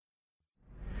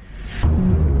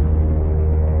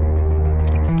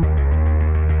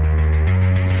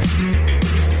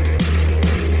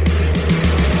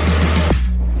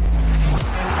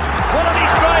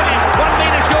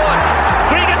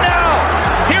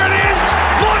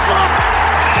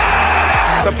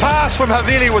pass from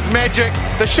Havili was magic.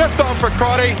 The shift on for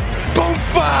Crotty. Boom,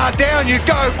 far down you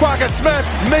go, Quackett Smith.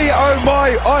 Me, oh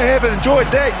my, I have enjoyed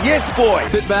that. Yes, boy.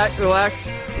 Sit back, relax,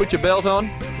 put your belt on,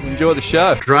 and enjoy the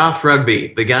show. Draft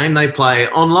Rugby, the game they play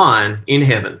online in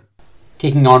heaven.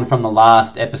 Kicking on from the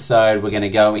last episode, we're going to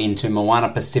go into Moana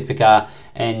Pacifica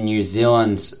and New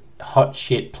Zealand's hot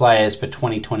shit players for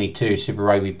 2022 Super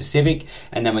Rugby Pacific,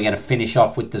 and then we're going to finish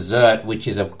off with the Zert, which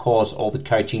is of course all the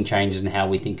coaching changes and how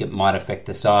we think it might affect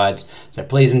the sides. So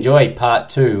please enjoy part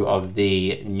 2 of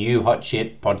the new hot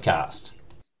shit podcast.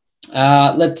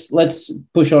 Let's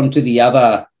push on to the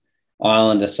other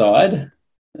Islander side,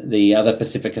 the other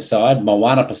Pacifica side,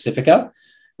 Moana Pacifica.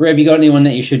 Have you got anyone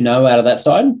that you should know out of that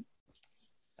side?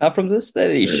 From this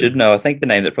that you should know, I think the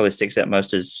name that probably sticks out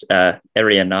most is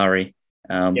Arianari.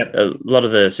 A lot of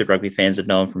the Super Rugby fans have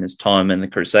known from his time in the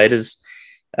Crusaders,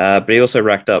 but he also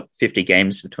racked up 50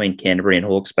 games between Canterbury and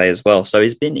Hawke's Bay as well. So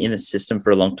he's been in the system for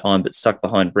a long time, but stuck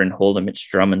behind Bryn Hall and Mitch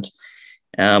Drummond.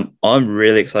 I'm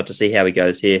really excited to see how he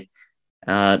goes here,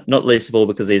 not least of all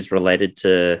because he's related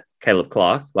to Caleb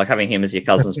Clark. Like having him as your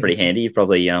cousin is pretty handy. You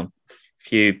probably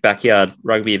few backyard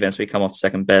rugby events we come off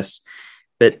second best.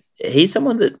 But he's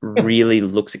someone that really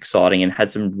looks exciting and had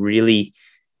some really,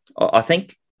 I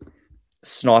think,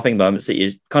 sniping moments that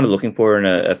you're kind of looking for in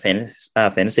a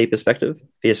fantasy perspective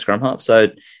for your scrum half. So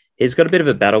he's got a bit of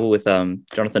a battle with Jonathan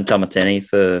Tamateni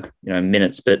for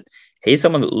minutes, but he's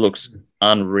someone that looks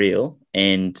unreal.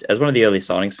 And as one of the early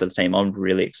signings for the team, I'm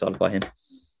really excited by him.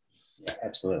 Yeah,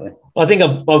 absolutely. I think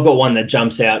I've got one that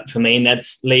jumps out for me, and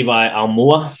that's Levi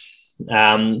Almua.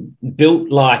 Built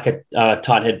like a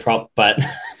tight head prop, but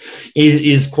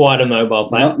is quite a mobile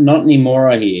player. Not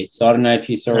anymore here. So I don't know if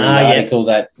you saw his article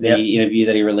interview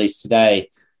that he released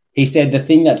today. He said the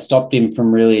thing that stopped him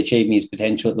from really achieving his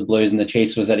potential at the Blues and the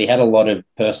Chiefs was that he had a lot of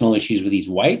personal issues with his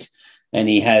weight, and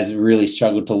he has really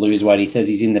struggled to lose weight. He says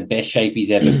he's in the best shape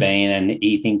he's ever been, and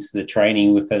he thinks the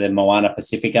training for the Moana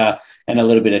Pacifica and a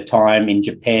little bit of time in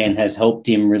Japan has helped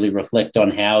him really reflect on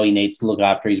how he needs to look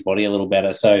after his body a little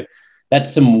better. So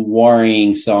that's some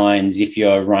worrying signs if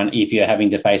you're having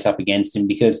to face up against him,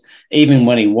 because even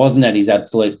when he wasn't at his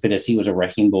absolute fittest, he was a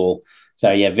wrecking ball. So,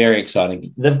 yeah, very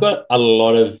exciting. They've got a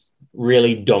lot of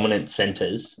really dominant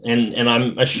centres, and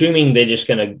I'm assuming they're just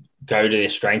going to go to their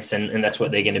strengths, and that's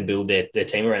what they're going to build their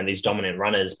team around, these dominant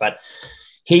runners. But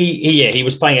he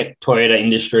was playing at Toyota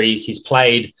Industries. He's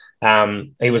played.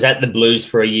 He was at the Blues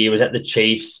for a year, was at the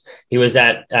Chiefs. He was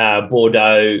at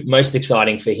Bordeaux. Most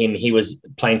exciting for him, he was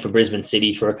playing for Brisbane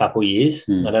City for a couple of years.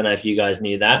 I don't know if you guys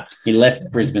knew that. He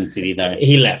left Brisbane City, though.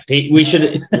 He left. We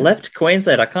should left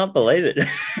Queensland. I can't believe it.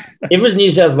 If it was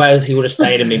New South Wales, he would have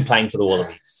stayed and been playing for the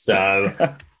Wallabies. So,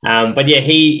 but yeah,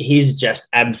 he's just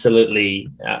absolutely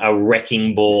a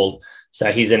wrecking ball.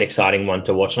 So he's an exciting one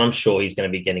to watch, and I'm sure he's going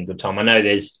to be getting good time. I know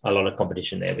there's a lot of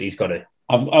competition there, but he's got to.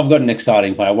 I've got an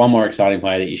exciting player, one more exciting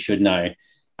player that you should know.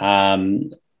 Sakopi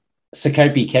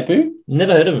Kepu.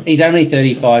 Never heard of him. He's only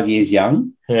 35 years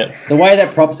young. Yeah. The way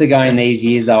that props are going these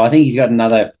years, though, I think he's got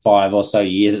another 5 or so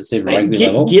years at Super Rugby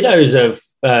level. Giddo's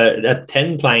at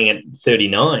 10 playing at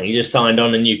 39. He just signed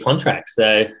on a new contract.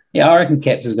 So yeah, I reckon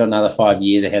Keps has got another 5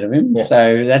 years ahead of him. Yeah.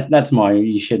 So that's my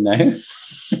you should know.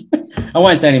 I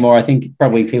won't say any more. I think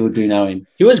probably people do know him.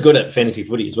 He was good at fantasy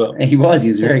footy as well. He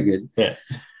was very good. Yeah.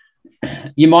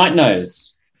 You might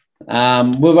knows. We've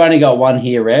only got one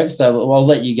here, Rev, so I'll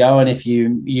let you go, and if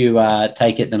you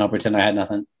take it, then I'll pretend I had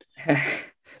nothing.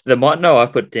 The might know I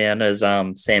put down as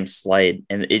Sam Slade,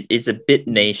 and it's a bit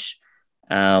niche.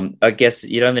 I guess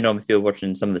you'd only know him if you're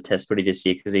watching some of the test footy this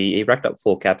year because he racked up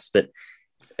 4 caps, but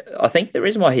I think the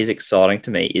reason why he's exciting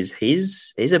to me is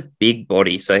he's a big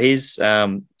body. So he's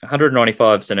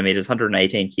 195 centimeters,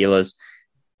 118 kilos,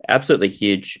 absolutely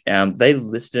huge. They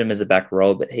listed him as a back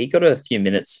row, but he got a few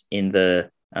minutes in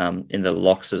the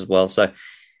locks as well. So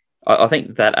I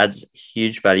think that adds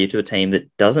huge value to a team that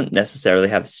doesn't necessarily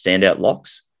have standout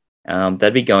locks.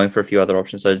 They'd be going for a few other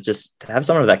options. So just to have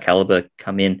someone of that caliber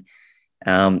come in,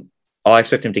 I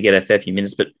expect him to get a fair few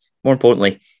minutes, but more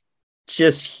importantly,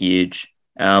 just huge.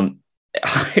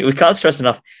 We can't stress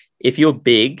enough. If you're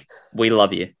big, we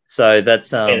love you. So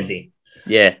that's fantasy.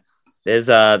 Yeah. There's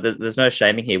no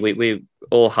shaming here. We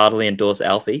all heartily endorse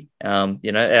Alfie.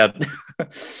 The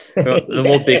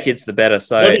more big kids, the better.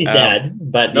 So not his dad,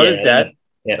 but not his dad.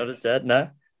 Yeah. Not his dad. No.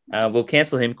 We'll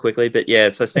cancel him quickly. But yeah,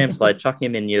 so Sam Slade, chuck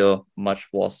him in your must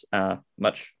watch.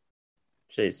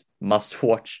 Because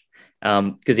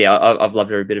I've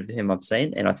loved every bit of him I've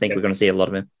seen, and I think we're going to see a lot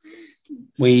of him.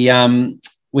 We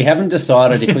We haven't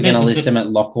decided if we're going to list him at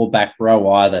lock or back row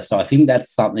either. So I think that's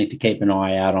something to keep an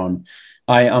eye out on.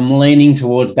 I'm leaning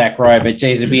towards back row, but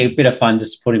geez, it'd be a bit of fun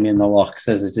just to put him in the lock.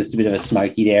 So there's just a bit of a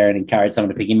smoky there and encourage someone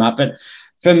to pick him up. But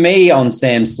for me on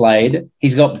Sam Slade,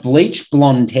 he's got bleached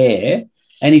blonde hair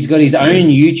and he's got his own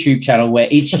YouTube channel where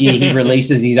each year he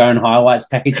releases his own highlights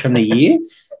package from the year.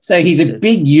 So he's a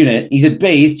big unit. He's a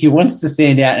beast. He wants to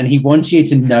stand out and he wants you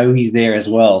to know he's there as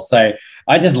well. So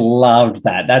I just loved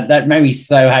that. That made me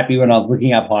so happy when I was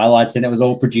looking up highlights and it was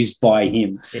all produced by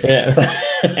him. Yeah. So,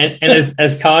 and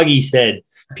as Cargie said,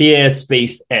 Pierre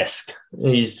Spieth-esque.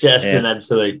 He's just an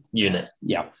absolute unit.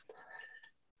 Yeah.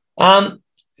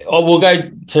 We'll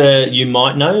go to, you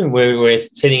might know, we're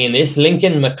sitting in this,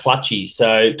 Lincoln McClutchy.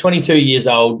 So 22 years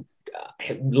old,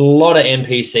 a lot of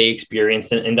NPC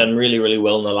experience and done really, really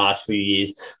well in the last few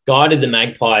years. Guided the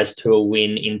Magpies to a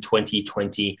win in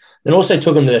 2020. Then also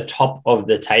took them to the top of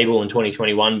the table in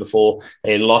 2021 before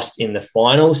they lost in the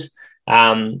finals.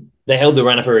 They held the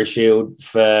runner for a shield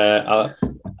for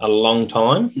a long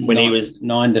time when he was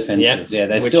 9 defenses. Yeah,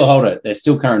 they still hold it. They're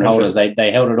still current holders.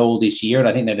 They held it all this year, and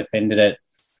I think they defended it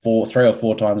 3 or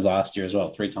 4 times last year as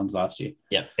well. 3 times last year.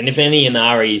 Yeah, and if any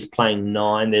Inari is playing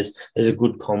 9, there's a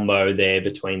good combo there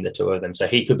between the two of them. So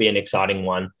he could be an exciting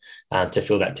one to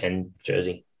fill that 10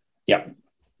 jersey. Yep.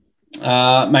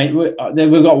 Mate, we've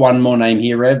got one more name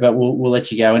here, Rev, but we'll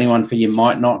let you go. Anyone for you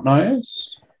might not know?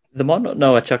 The might not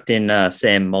know, I chucked in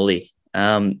Sam Molly.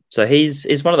 So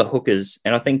he's one of the hookers,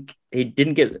 and I think he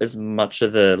didn't get as much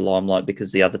of the limelight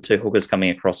because the other 2 hookers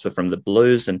coming across were from the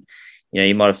Blues, and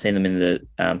you might have seen them in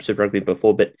the Super Rugby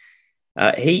before, but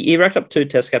he racked up 2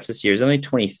 test caps this year. He's only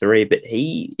 23, but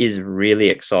he is really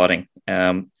exciting.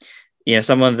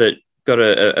 Someone that got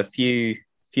a few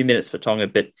minutes for Tonga,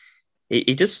 but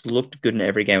he just looked good in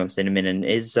every game I've seen him in, and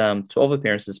his 12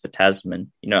 appearances for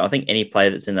Tasman. I think any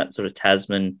player that's in that sort of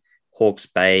Tasman, Hawke's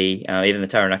Bay, even the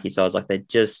Taranaki sides, like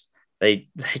they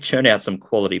churn out some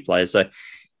quality players. So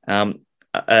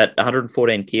at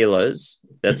 114 kilos,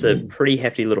 that's a pretty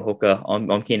hefty little hooker.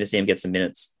 I'm keen to see him get some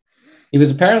minutes. He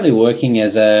was apparently working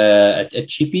as a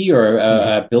chippy or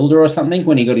a builder or something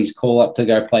when he got his call up to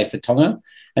go play for Tonga.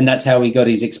 And that's how he got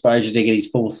his exposure to get his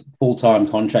full-time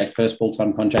contract, first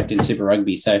full-time contract in Super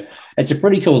Rugby. So it's a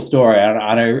pretty cool story.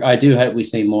 I do hope we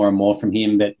see more and more from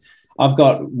him. But I've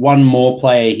got one more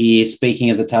player here,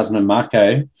 speaking of the Tasman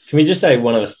Mako. Can we just say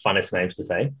one of the funnest names to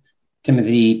say?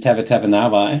 Timothy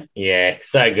Tavatavanavai. Yeah,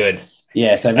 so good.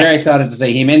 Yeah, so very excited to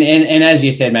see him. And as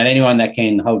you said, man, anyone that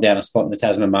can hold down a spot in the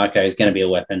Tasman Mako is going to be a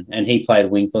weapon. And he played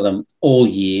wing for them all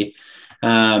year.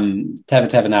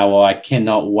 Tavatavanavai, I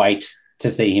cannot wait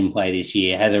to see him play this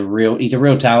year. He's a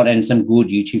real talent and some good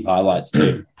YouTube highlights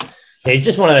too. Yeah, he's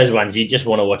just one of those ones you just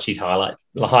want to watch his highlight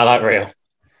reel.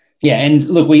 Yeah, and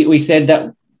look, we said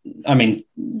that. I mean,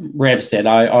 Rev said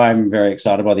I'm very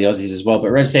excited by the Aussies as well, but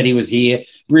Rev said he was here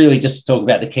really just to talk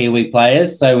about the Kiwi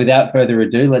players. So without further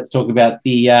ado, let's talk about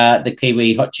the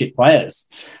Kiwi hot chip players,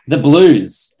 the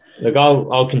Blues. Look,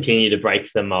 I'll continue to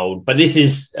break the mold, but this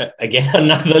is, again,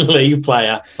 another league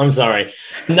player. I'm sorry.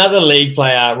 Another league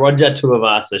player, Roger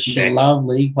Tuivasa-Sheck. I love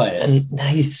league players. And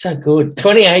he's so good.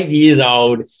 28 years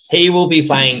old. He will be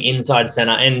playing inside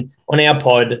centre. And on our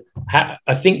pod,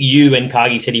 I think you and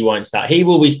Kagi said he won't start. He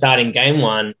will be starting game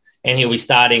 1 and he'll be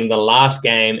starting the last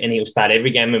game and he'll start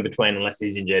every game in between unless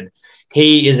he's injured.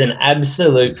 He is an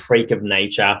absolute freak of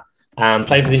nature.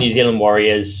 Played for the New Zealand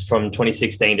Warriors from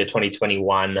 2016 to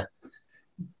 2021.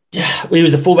 He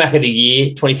was the fullback of the year,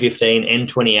 2015 and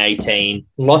 2018.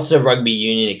 Lots of rugby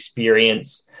union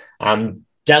experience.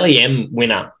 Dally M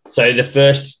winner. So the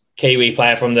first Kiwi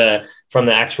player from the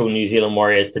actual New Zealand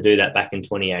Warriors to do that back in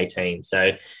 2018.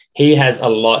 So he has a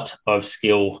lot of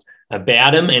skill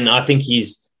about him, and I think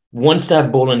he's wants to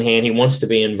have ball in hand. He wants to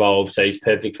be involved, so he's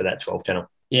perfect for that 12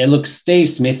 channel. Yeah, look, Steve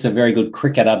Smith's a very good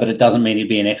cricketer, but it doesn't mean he'd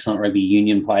be an excellent rugby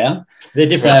union player. They're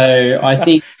different. So I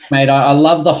think, mate, I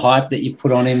love the hype that you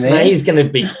put on him there. Mate, he's going to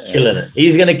be killing it.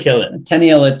 He's going to kill it.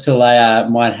 Taniela Tulea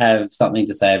might have something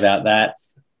to say about that.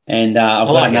 And I've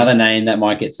got another name that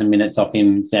might get some minutes off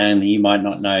him down that you might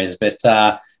not know. But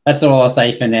that's all I'll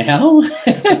say for now.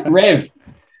 Rev,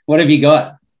 what have you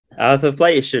got? The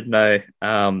player you should know,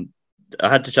 I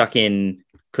had to chuck in,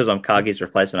 because I'm Cargie's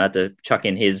replacement, I had to chuck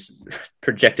in his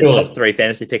projected top 3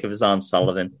 fantasy pick of Zahn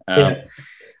Sullivan. I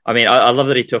mean, I love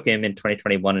that he took him in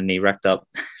 2021 and he racked up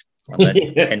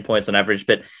 10 points on average.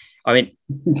 But, I mean,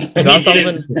 Zahn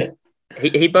Sullivan,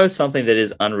 he boasts something that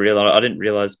is unreal. I didn't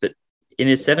realize, but in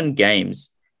his 7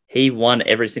 games, he won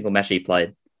every single match he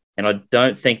played. And I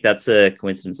don't think that's a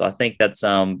coincidence. I think that's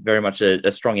very much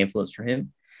a strong influence from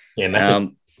him. Yeah,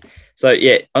 massive. So,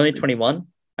 yeah, only 21.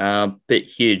 but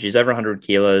huge. He's over 100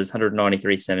 kilos,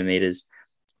 193 centimeters.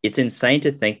 It's insane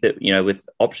to think that, with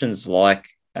options like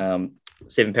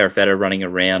Stephen Perifetta running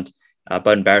around,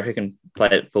 Bowden Barrett, who can play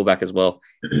at fullback as well,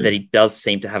 that he does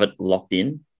seem to have it locked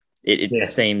in. It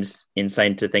seems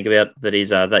insane to think about that he's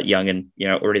that young and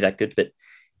already that good. But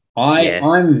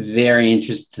I'm very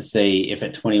interested to see if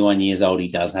at 21 years old he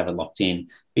does have it locked in,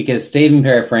 because Stephen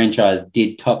Perry franchise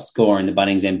did top score in the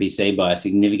Bunnings NPC by a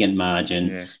significant margin.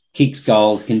 Yeah. Kicks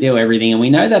goals, can do everything. And we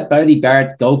know that Bodie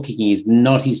Barrett's goal kicking is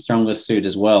not his strongest suit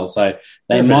as well. So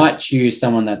they might choose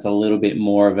someone that's a little bit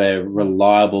more of a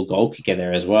reliable goal kicker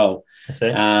there as well. That's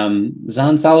fair.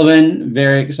 Zahn Sullivan,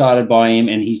 very excited by him,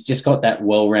 and he's just got that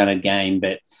well-rounded game.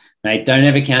 But, mate, don't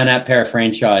ever count out Para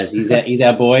franchise. He's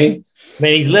our boy. I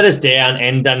mean, he's let us down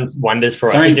and done wonders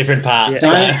for us in different parts.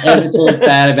 Don't ever talk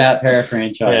bad about Para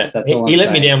franchise. Yeah. That's all he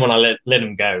let me down when I let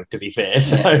him go, to be fair.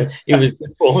 So it was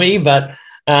good for me, but...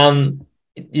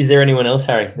 is there anyone else,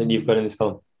 Harry, that you've got in this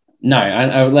column?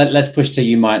 No, let's push to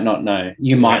you might not know.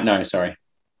 You might know, sorry.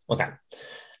 Okay.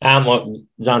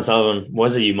 Zahn Sullivan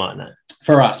was a you might know.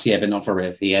 For us, yeah, but not for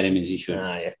Rev. He had him as he should.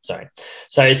 Yeah, sorry.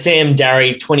 So Sam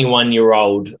Darry,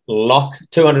 21-year-old lock,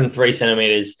 203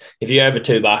 centimetres. If you're over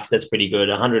 $2, that's pretty good.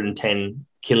 110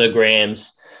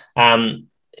 kilograms.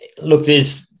 Look,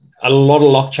 there's a lot of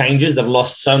lock changes. They've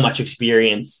lost so much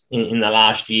experience in the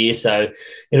last year. So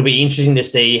it'll be interesting to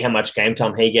see how much game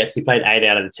time he gets. He played 8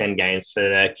 out of the 10 games for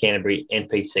the Canterbury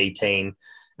NPC team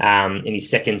in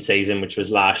his second season, which was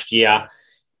last year,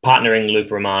 partnering Luke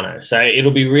Romano. So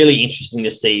it'll be really interesting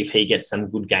to see if he gets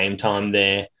some good game time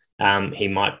there. He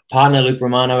might partner Luke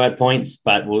Romano at points,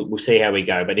 but we'll see how we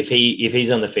go. But if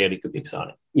he's on the field, it could be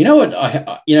exciting. You know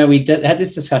what? We had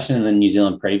this discussion in the New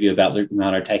Zealand preview about Luke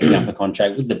Romano taking up a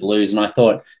contract with the Blues, and I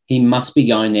thought he must be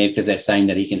going there because they're saying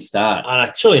that he can start.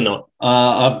 Actually not.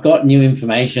 I've got new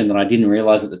information that I didn't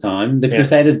realise at the time. The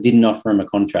Crusaders didn't offer him a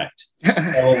contract.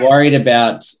 They were worried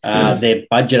about their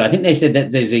budget. I think they said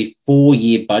that there's a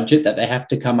 4-year budget that they have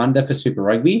to come under for Super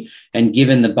Rugby, and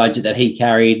given the budget that he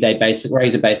carried,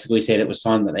 Razor basically said it was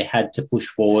time that they had to push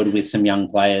forward with some young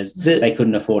players. They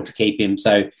couldn't afford to keep him.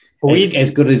 So as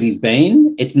good as he's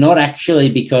been, it's not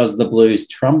actually because the Blues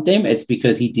trumped him. It's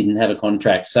because he didn't have a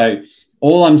contract. So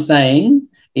all I'm saying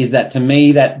is that to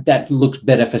me, that looks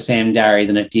better for Sam Darry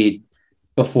than it did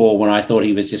before when I thought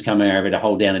he was just coming over to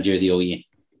hold down a jersey all year.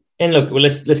 And look,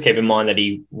 let's keep in mind that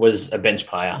he was a bench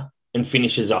player and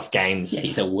finishes off games. Yeah,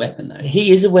 he's a weapon, though.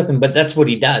 He is a weapon, but that's what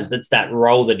he does. That's that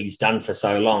role that he's done for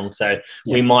so long. So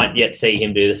we might yet see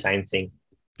him do the same thing.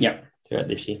 Throughout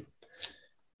this year.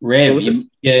 Rev,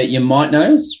 you might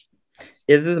knows?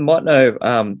 Yeah, the might know.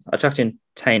 I chucked in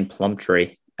Tane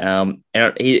Plumtree. And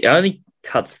he only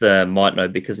cuts the might know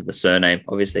because of the surname.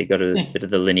 Obviously, got a bit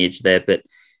of the lineage there. But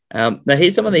now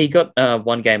he's someone that he got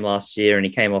one game last year and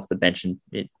he came off the bench and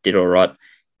it did all right.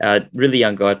 Really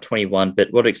young guy, 21.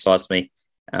 But what excites me,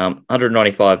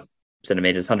 195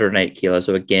 centimetres, 108 kilos.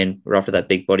 So again, we're after that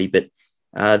big body. But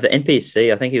the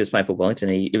NPC, I think he was playing for Wellington.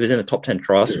 He was in the top 10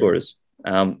 try scorers.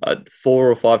 4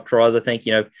 or 5 tries, I think,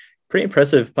 pretty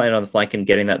impressive playing on the flank and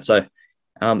getting that. So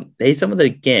he's someone that,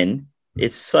 again,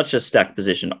 it's such a stacked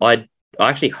position. I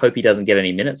actually hope he doesn't get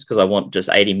any minutes because I want just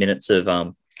 80 minutes of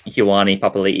Ioane,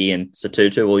 Papali'i and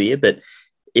Satutu all year. But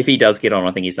if he does get on,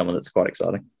 I think he's someone that's quite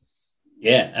exciting.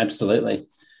 Yeah, absolutely.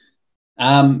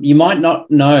 You might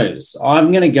not know.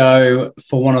 I'm going to go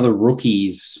for one of the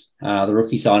rookies, the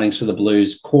rookie signings for the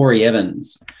Blues, Corey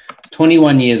Evans,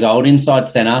 21 years old, inside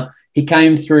centre. He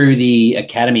came through the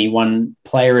academy, won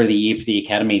Player of the Year for the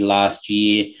academy last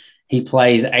year. He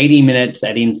plays 80 minutes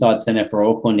at inside centre for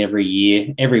Auckland every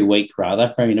week,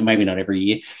 maybe not every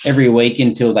year, every week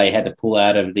until they had to pull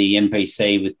out of the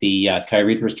NPC with the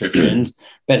COVID restrictions.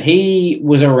 But he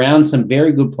was around some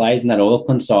very good players in that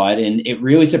Auckland side, and it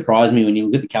really surprised me when you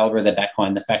look at the calibre of their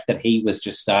backline, the fact that he was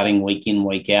just starting week in,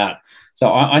 week out.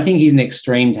 So I think he's an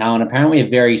extreme talent, apparently a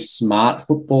very smart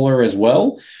footballer as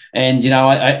well. And,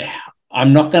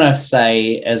 I'm not going to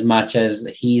say as much as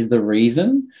he's the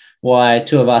reason why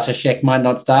Tuivasa-Sheck might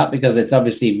not start because it's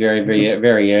obviously very, very,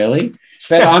 very early.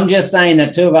 But I'm just saying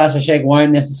that Tuivasa-Sheck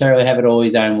won't necessarily have it all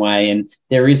his own way. And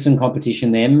there is some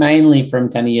competition there, mainly from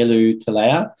Tanielu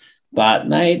Talea. But,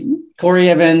 mate, Corey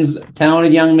Evans,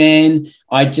 talented young man.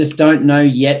 I just don't know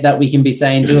yet that we can be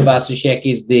saying Tuivasa-Sheck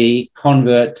is the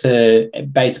convert to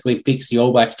basically fix the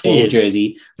All Blacks 12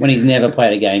 jersey when he's never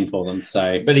played a game for them.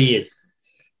 But he is.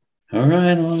 All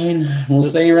right, we'll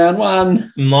see round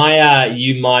one.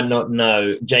 You might not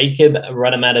know, Jacob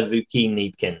Radamatavuki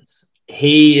Neepkins.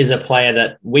 he is a player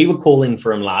that we were calling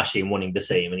for him last year and wanting to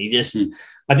see him. And he just,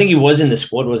 I think he was in the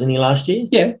squad, wasn't he, last year?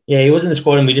 Yeah. Yeah, he was in the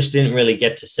squad and we just didn't really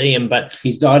get to see him. But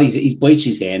he's bleached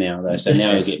his hair now, though. So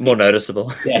now he'll get more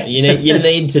noticeable. Yeah, you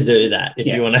need to do that if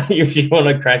you want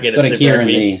to crack it. Got a cure in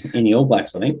the All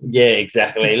Blacks, I think. Yeah,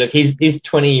 exactly. Look, he's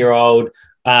 20-year-old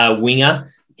winger.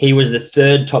 He was the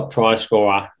third top try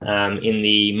scorer in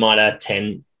the Mitre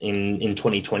 10 in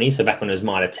 2020, so back when it was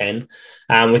Mitre 10,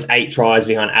 with 8 tries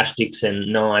behind Ash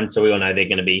Dixon, 9. So we all know they're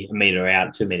going to be a metre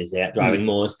out, 2 metres out, driving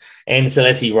Moors. And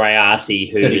Celeste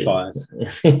Rayasi, who 35.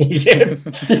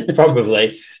 Yeah,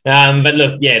 probably. But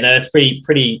look, yeah, no, that's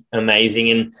pretty amazing.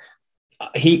 And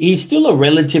he's still a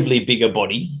relatively bigger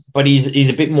body, but he's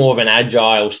a bit more of an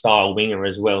agile style winger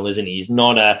as well, isn't he? He's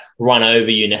not a run over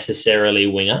you necessarily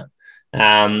winger.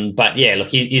 But yeah, look,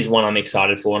 he's one I'm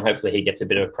excited for, and hopefully he gets a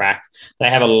bit of a crack. They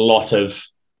have a lot of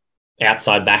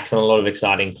outside backs and a lot of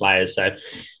exciting players. So,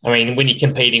 I mean, when you're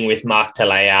competing with Mark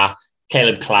Talea,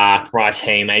 Caleb Clark, Bryce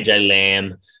Heem, AJ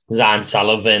Lamb, Zahn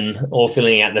Sullivan, all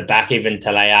filling out the back, even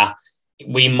Talea,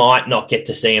 we might not get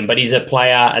to see him, but he's a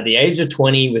player at the age of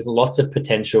 20 with lots of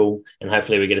potential, and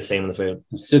hopefully we get to see him on the field.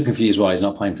 I'm still confused why he's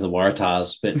not playing for the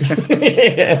Waratahs, but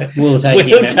yeah. we'll take him.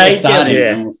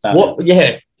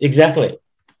 Yeah, exactly.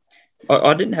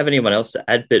 I didn't have anyone else to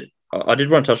add, but I did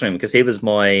want to touch on him because he was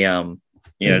my,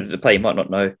 the player you might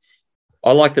not know.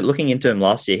 I like that looking into him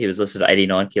last year, he was listed at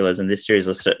 89 kilos, and this year he's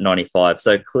listed at 95.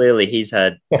 So clearly he's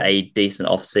had a decent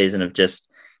off season of just,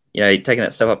 taking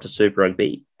that step up to Super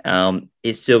Rugby.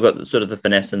 He's still got sort of the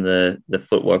finesse and the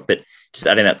footwork, but just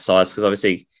adding that size, because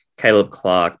obviously Caleb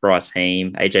Clark, Bryce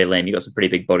Heem, AJ Lamb, you've got some pretty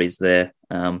big bodies there.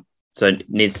 So it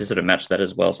needs to sort of match that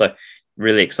as well. So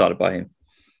really excited by him.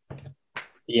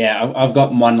 Yeah, I've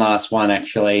got one last one,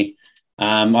 actually.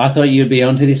 I thought you'd be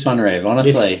onto this one, Rev,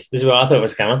 honestly. This is what I thought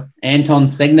was coming. Anton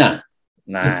Segner.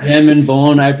 Nah.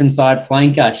 German-born open-side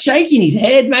flanker. Shaking his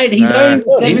head, mate. He's owns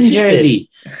the 7 jersey.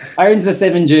 Owns the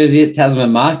 7 jersey at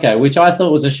Tasman Marco, which I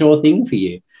thought was a sure thing for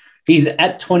you. He's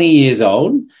at 20 years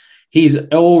old. He's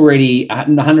already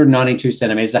 192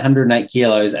 centimetres, 108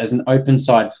 kilos as an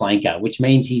open-side flanker, which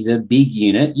means he's a big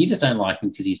unit. You just don't like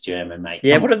him because he's German, mate.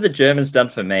 Yeah, what have the Germans done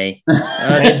for me?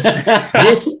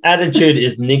 This attitude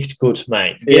is nicht gut,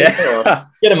 mate.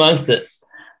 Get amongst it.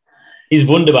 He's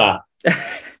wunderbar.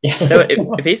 So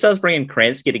if he starts bringing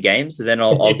Kransky to games, then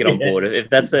I'll get on board. If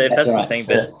that's right. The thing,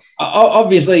 but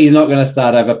obviously he's not going to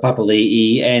start over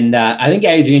Papali'i, and I think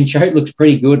Adrian Choate looked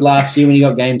pretty good last year when he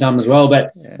got game time as well. But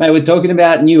mate, we're talking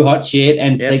about new hot shit,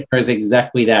 and Segner is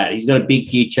exactly that. He's got a big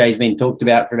future. He's been talked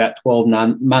about for about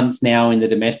 12 months now in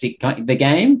the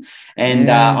game,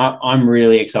 and I'm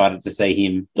really excited to see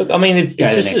him. Look, I mean,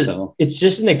 it's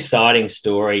just an exciting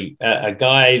story. A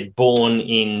guy born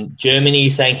in Germany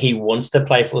saying he wants to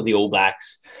play for the All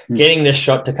Blacks, getting the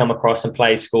shot to come across and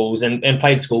play schools and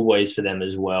played schoolboys for them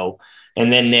as well.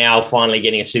 And then now finally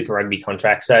getting a Super Rugby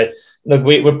contract. So, look,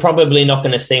 we're probably not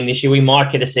going to see him this year. We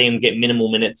might get to see him get minimal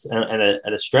minutes at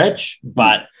a stretch,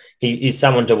 but he's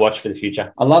someone to watch for the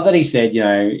future. I love that he said,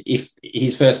 if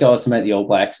his first goal is to make the All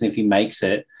Blacks, and if he makes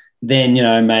it, then,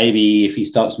 maybe if he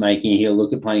stops making it, he'll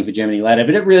look at playing for Germany later.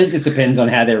 But it really just depends on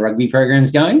how their rugby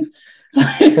program's going. So,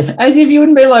 as if you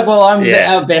wouldn't be like, well, I'm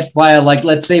our best player. Like,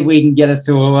 let's see if we can get us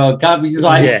to a World Cup. He's just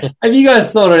like, if you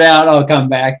guys sort it out, I'll come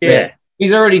back. Yeah. But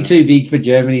he's already too big for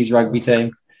Germany's rugby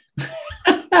team.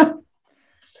 Yeah,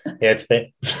 it's fair.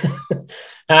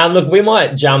 Look, we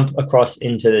might jump across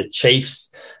into the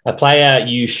Chiefs, a player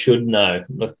you should know.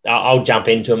 Look, I'll jump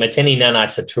into him. Eteni Nana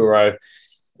Saturo.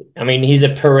 I mean, he's a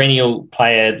perennial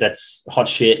player that's hot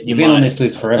shit. He's been on this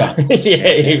list forever.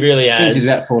 He really has. Since he's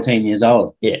about 14 years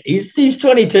old. Yeah, he's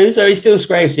 22, so he still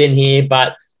scrapes in here,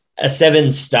 but a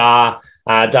 7-star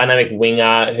dynamic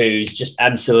winger who's just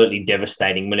absolutely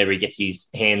devastating whenever he gets his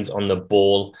hands on the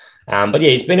ball. But yeah,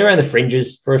 he's been around the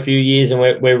fringes for a few years, and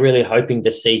we're really hoping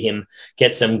to see him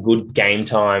get some good game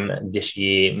time this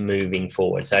year moving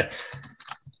forward. So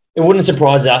it wouldn't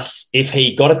surprise us if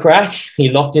he got a crack. He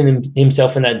locked in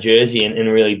himself in that jersey and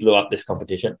really blew up this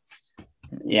competition.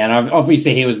 Yeah, and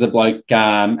obviously he was the bloke,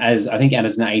 as an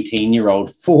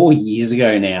 18-year-old 4 years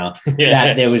ago now,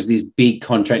 that there was this big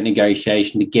contract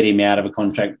negotiation to get him out of a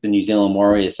contract with the New Zealand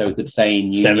Warriors so he could stay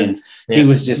in Union. Yeah. He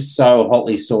was just so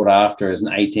hotly sought after as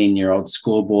an 18-year-old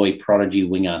schoolboy prodigy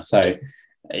winger. So,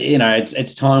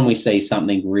 it's time we see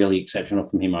something really exceptional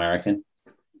from him, I reckon.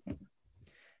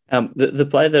 The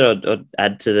player that I'd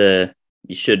add to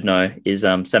you should know is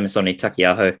Samisoni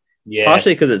Takiaho. Yeah.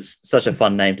 Partially because it's such a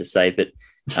fun name to say, but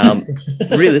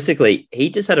realistically, he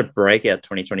just had a breakout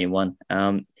 2021.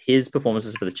 His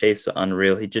performances for the Chiefs are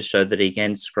unreal. He just showed that he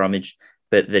can scrummage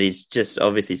but that he's just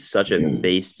obviously such a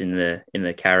beast in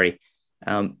the carry.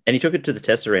 And he took it to the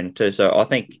test arena too. So I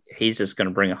think he's just going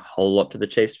to bring a whole lot to the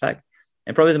Chiefs pack.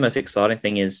 And probably the most exciting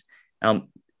thing is,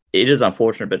 it is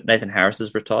unfortunate, but Nathan Harris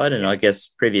has retired. And I guess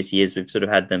previous years we've sort of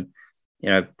had them,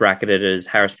 bracketed as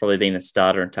Harris probably being the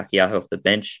starter and Takiaho off the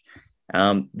bench.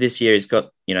 This year he's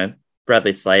got,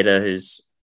 Bradley Slater, who's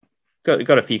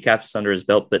got a few caps under his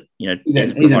belt, but,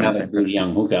 he's another good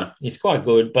young hooker. He's quite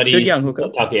good, but he's young hooker.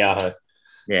 Takiaho.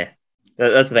 Yeah.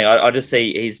 That's the thing. I just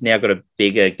see he's now got a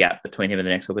bigger gap between him and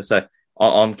the next hooker. So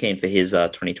I'm keen for his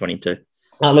 2022.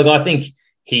 Look, I think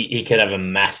he could have a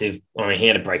massive... I mean, he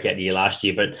had a breakout year last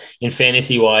year, but in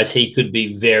fantasy-wise, he could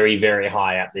be very, very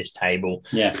high up this table.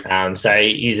 Yeah. So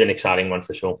he's an exciting one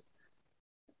for sure.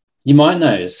 You might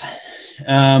knows.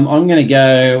 I'm going to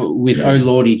go with, oh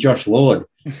lordy, Josh Lord.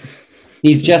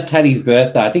 He's just had his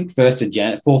birthday. I think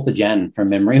 4th of Jan from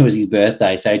memory was his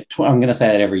birthday. So I'm going to say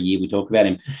that every year we talk about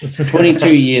him.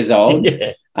 22 years old,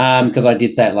 because I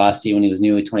did say it last year when he was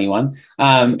nearly 21.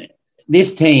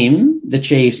 This team, the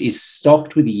Chiefs, is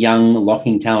stocked with young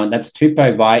locking talent. That's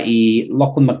Tupou Vai'i,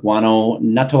 Lachlan McWonnell,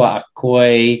 Natua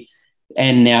Akoi,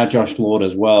 and now Josh Lord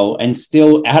as well. And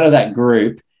still out of that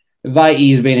group,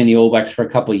 Vai'i's been in the All Blacks for a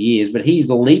couple of years, but he's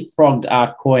leapfrogged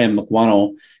Akoi and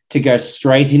McWonnell to go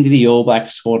straight into the All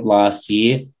Blacks squad last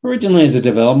year, originally as a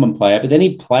development player, but then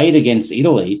he played against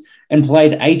Italy and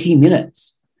played 80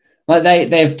 minutes. Like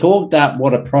they've talked up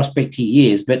what a prospect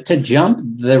he is, but to jump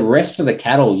the rest of the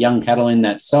young cattle in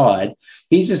that side,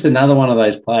 he's just another one of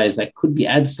those players that could be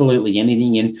absolutely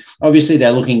anything. And obviously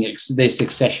they're looking at their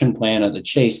succession plan at the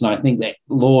Chiefs, and I think that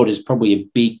Lord is probably a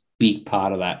big, big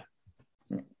part of that.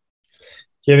 Do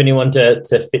you have anyone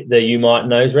to fit the you might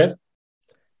knows, Rev?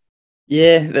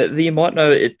 Yeah, the you might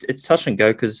know it's touch and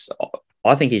go, because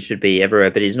I think he should be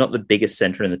everywhere, but he's not the biggest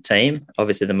centre in the team.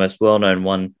 Obviously, the most well-known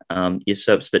one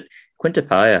usurps, but Quinta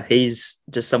Paya, he's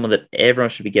just someone that everyone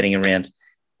should be getting around,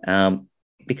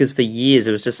 because for years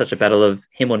it was just such a battle of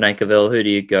him or Nankerville. Who do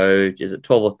you go? Is it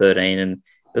 12 or 13? And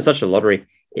it was such a lottery.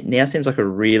 It now seems like a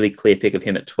really clear pick of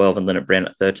him at 12 and Leonard Brown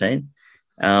at 13.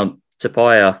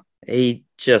 Tapaya, he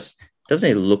just doesn't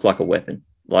he look like a weapon?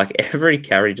 Like every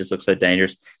carry just looks so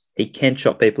dangerous. He can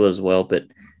chop people as well, but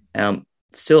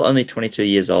still only 22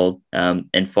 years old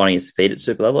and finding his feet at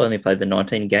super level. Only played the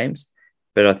 19 games,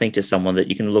 but I think just someone that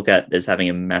you can look at as having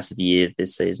a massive year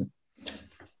this season.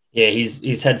 Yeah,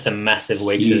 he's had some massive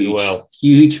weeks as well.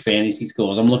 Huge fantasy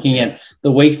scores. I'm looking at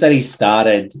the weeks that he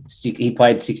started. He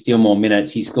played 60 or more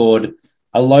minutes. He scored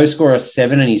a low score of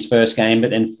 7 in his first game, but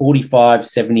then 45,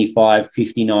 75,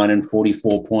 59, and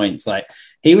 44 points. Like,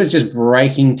 he was just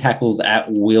breaking tackles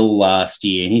at will last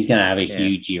year, and he's going to have a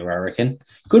huge year, I reckon.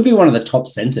 Could be one of the top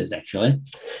centres, actually.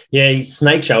 Yeah, he's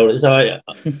snake shoulders.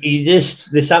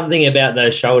 There's something about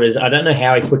those shoulders. I don't know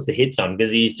how he puts the hits on,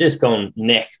 because he's just gone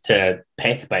neck to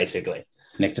peck, basically.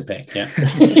 Neck to peck, yeah.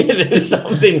 There's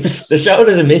something, the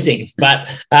shoulders are missing, but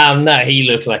no, he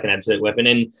looks like an absolute weapon.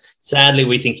 And sadly,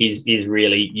 we think he's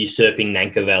really usurping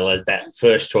Nankerville as that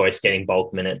first choice, getting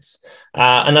bulk minutes.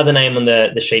 Another name on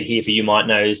the sheet here for you might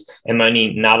know is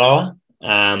Emoni Narawa,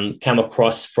 come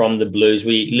across from the Blues.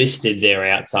 We listed their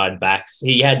outside backs.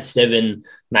 He had 7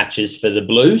 matches for the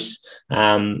Blues.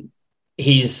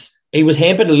 He was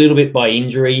hampered a little bit by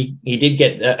injury. He did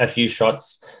get a few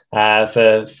shots for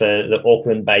the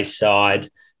Auckland-based side,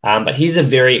 but he's a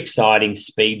very exciting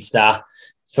speedster,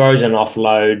 throws an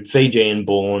offload,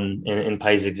 Fijian-born, and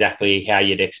plays exactly how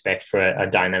you'd expect for a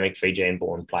dynamic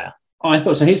Fijian-born player. I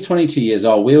thought so. He's 22 years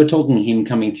old. We were talking him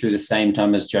coming through the same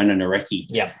time as Jonah Nareki.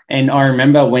 Yeah. And I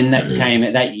remember when that came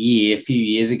that year, a few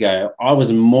years ago, I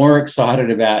was more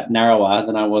excited about Narawa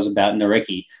than I was about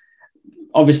Nareki.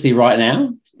 Obviously, right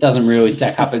now, doesn't really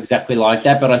stack up exactly like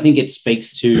that, but I think it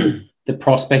speaks to the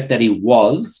prospect that he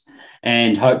was,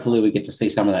 and hopefully we get to see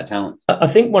some of that talent. I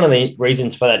think one of the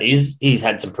reasons for that is he's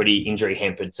had some pretty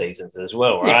injury-hampered seasons as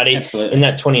well, right? Yeah, absolutely. In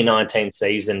that 2019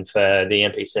 season for the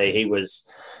NPC, he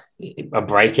was a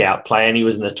breakout player, and he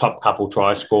was in the top couple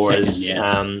try scorers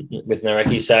with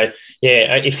Nareki. So,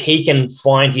 yeah, if he can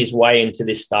find his way into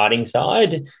this starting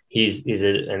side, he's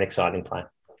an exciting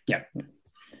player. Yeah.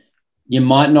 You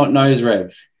might not know his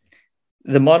Rev.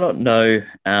 They might not know.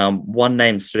 One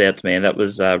name stood out to me, and that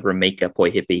was Ramika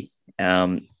Poihipi.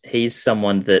 He's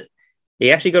someone that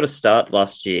he actually got a start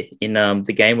last year in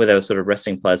the game where they were sort of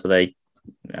resting players. So they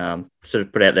sort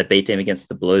of put out their B team against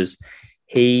the Blues.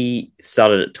 He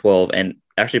started at 12 and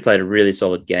actually played a really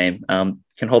solid game.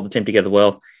 Can hold the team together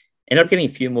well. Ended up getting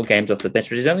a few more games off the bench,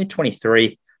 but he's only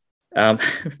 23. I'm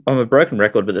a broken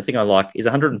record, but the thing I like is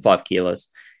 105 kilos.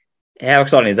 How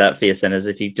exciting is that for your centres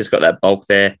if you've just got that bulk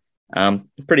there?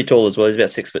 Pretty tall as well. He's about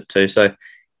 6'2".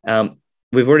 So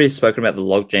we've already spoken about the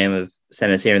logjam of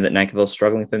centres here and that Nankerville's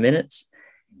struggling for minutes.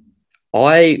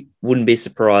 I wouldn't be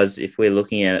surprised if we're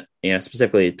looking at,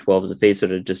 specifically 12s, if he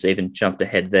sort of just even jumped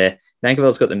ahead there.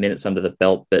 Nankerville's got the minutes under the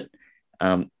belt, but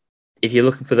if you're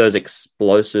looking for those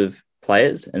explosive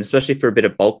players, and especially for a bit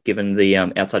of bulk, given the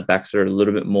outside backs are a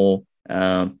little bit more,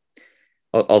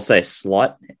 I'll say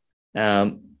slight,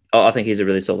 I think he's a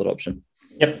really solid option.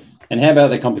 Yep. And how about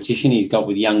the competition he's got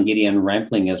with young Gideon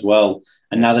Rampling as well?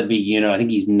 Another big unit. I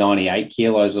think he's 98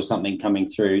 kilos or something coming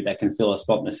through that can fill a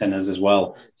spot in the centres as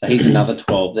well. So he's another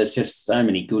 12. There's just so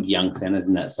many good young centres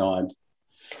in that side.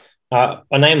 A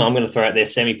name I'm going to throw out there,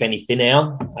 Sammy Penny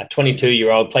Finau, a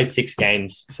 22-year-old, played 6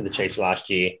 games for the Chiefs last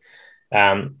year.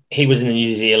 He was in the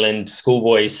New Zealand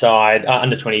schoolboys side,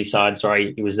 under 20 side,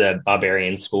 sorry. He was the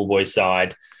Barbarian schoolboys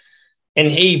side. And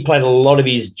he played a lot of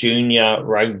his junior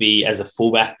rugby as a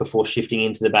fullback before shifting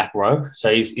into the back row.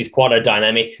 So he's quite a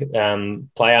dynamic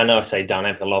player. I know I say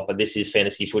dynamic a lot, but this is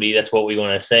fantasy footy. That's what we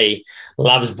want to see.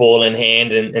 Loves ball in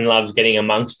hand and loves getting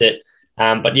amongst it.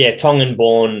 But yeah,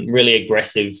 Tongan-born, really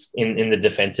aggressive in the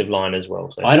defensive line as well.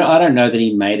 So. I don't know that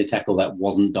he made a tackle that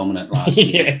wasn't dominant last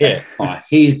year. Yeah. Oh,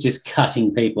 he's just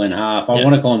cutting people in half. I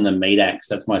want to call him the meat axe.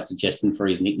 That's my suggestion for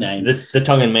his nickname. The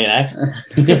Tongan meat axe.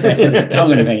 The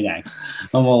Tongan meat axe.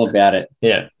 I'm all about it.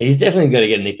 Yeah, he's definitely got to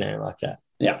get a nickname like that.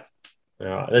 Yeah. All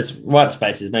right, that's white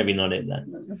spaces. Maybe not in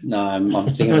that. No, I'm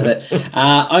sticking with it.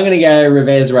 I'm going to go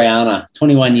Revez Rayana,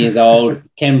 21 years old,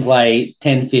 can play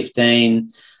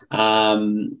 10-15.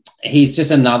 He's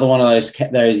just another one of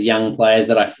those young players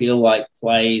that I feel like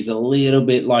plays a little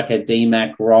bit like a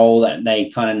DMAC role that they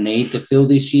kind of need to fill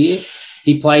this year.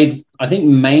 He played, I think,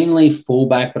 mainly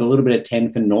fullback, but a little bit of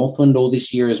 10 for Northland all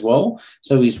this year as well.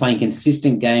 So he's playing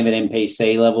consistent game at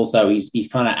NPC level. So he's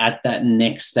kind of at that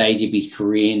next stage of his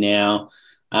career now.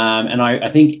 And I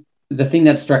think the thing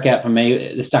that stuck out for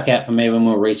me when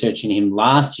we were researching him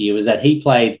last year was that he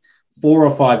played 4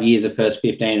 or 5 years of first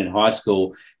 15 in high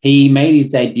school. He made his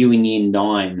debut in year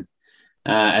 9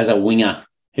 as a winger,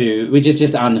 which is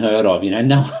just unheard of.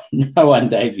 No one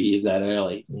debuts that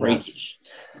early.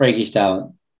 Freakish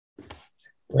talent.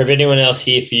 Have anyone else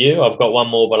here for you? I've got one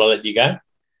more, but I'll let you go.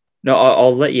 No,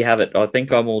 I'll let you have it. I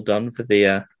think I'm all done for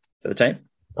the team.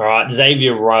 All right,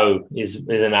 Xavier Rowe is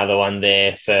another one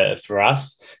there for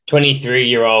us.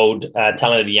 23-year-old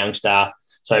talented youngster.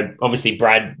 So obviously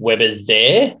Brad Webber's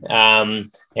there and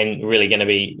really going to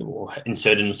be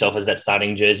inserting himself as that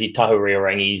starting jersey. Tahu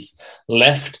Riorangi's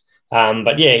left.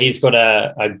 But yeah, he's got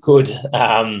a good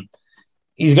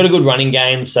running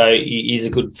game. So he's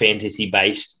a good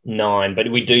fantasy-based 9.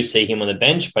 But we do see him on the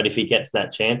bench. But if he gets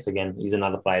that chance, again, he's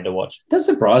another player to watch. It does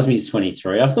surprise me he's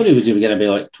 23. I thought he was going to be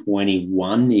like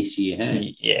 21 this year.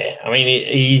 Hey? Yeah. I mean,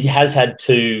 he has had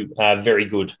 2 very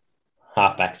good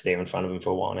halfbacks there in front of him for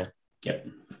a while now. Yep.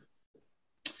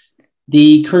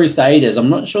 The Crusaders. I'm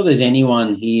not sure there's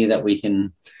anyone here that we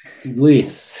can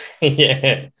list.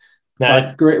 Yeah.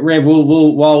 No. But Rev,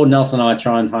 we'll while Nelson and I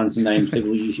try and find some names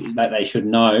people that they should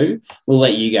know, we'll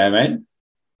let you go, mate.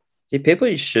 Yeah, people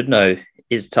you should know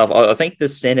is tough. I think the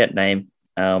standout name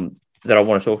that I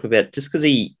want to talk about, just because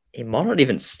he might not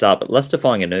even start, but Lester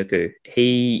Fainga'anuku,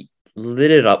 he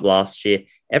lit it up last year.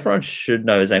 Everyone should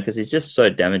know his name because he's just so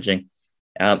damaging.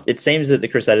 It seems that the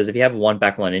Crusaders, if you have one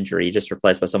backline injury, you're just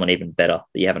replaced by someone even better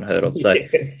that you haven't heard of. So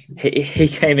he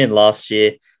came in last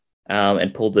year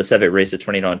and pulled the Sevet Reese of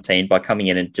 2019 by coming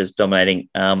in and just dominating.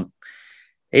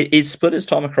 He's split his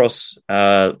time across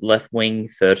left wing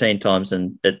 13 times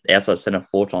and outside centre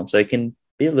 4 times. So he can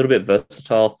be a little bit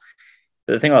versatile.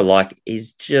 But the thing I like,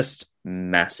 he's just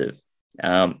massive.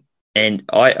 And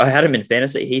I had him in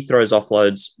fantasy. He throws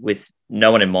offloads with no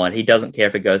one in mind. He doesn't care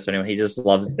if it goes to anyone. He just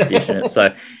loves dishing it.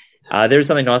 So there is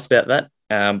something nice about that.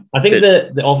 I think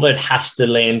the offload has to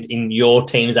land in your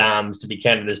team's arms to be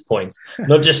counted as points,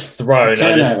 not just thrown.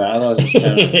 But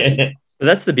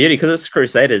that's the beauty, because it's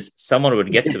Crusaders. Someone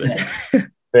would get to it.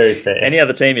 Very fair. Any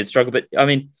other team, you'd struggle. But, I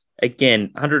mean, again,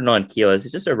 109 kilos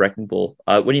is just a wrecking ball.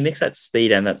 When you mix that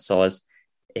speed and that size,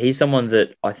 he's someone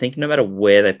that I think no matter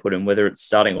where they put him, whether it's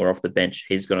starting or off the bench,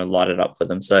 he's going to light it up for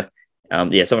them. So, so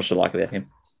much to like about him.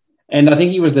 And I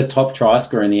think he was the top try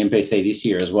scorer in the NPC this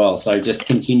year as well. So just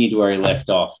continued where he left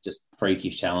off, just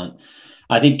freakish talent.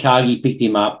 I think Cargie picked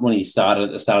him up when he started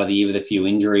at the start of the year with a few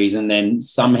injuries, and then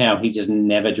somehow he just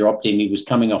never dropped him. He was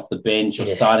coming off the bench or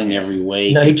starting every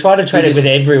week. No, he tried to trade it with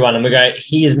everyone, and we go,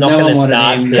 he is not going to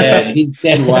start. Yeah, he's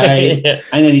dead weight.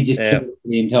 And then he just killed it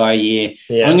the entire year.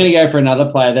 Yeah. I'm going to go for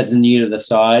another player that's new to the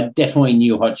side, definitely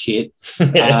new hot shit.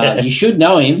 You should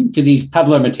know him because he's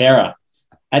Pablo Matera.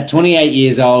 At 28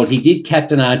 years old, he did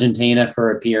captain Argentina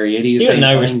for a period. You got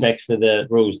no respect for the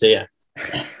rules, do you?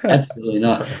 Absolutely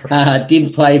not.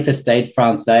 Did play for Stade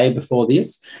Francais before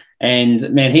this. And,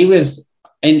 man, he was,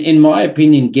 in my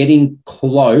opinion, getting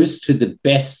close to the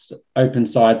best open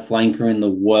side flanker in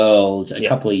the world a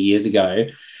couple of years ago.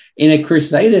 In a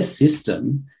Crusader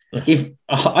system,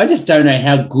 I just don't know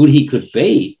how good he could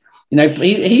be. You know,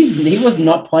 he was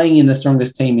not playing in the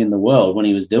strongest team in the world when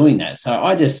he was doing that. So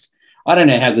I don't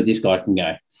know how good this guy can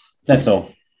go. That's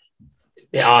all.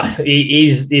 Yeah,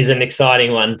 he's an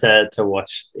exciting one to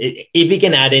watch. If he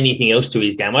can add anything else to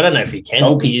his game, I don't know if he can.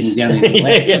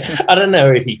 I don't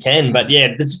know if he can, but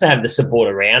yeah, just to have the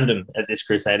support around him as this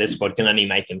Crusader squad can only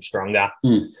make him stronger.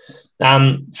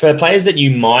 For players that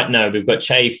you might know, we've got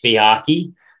Che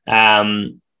Fiaki,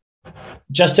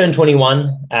 just turned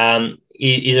 21.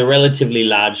 He's a relatively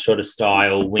large sort of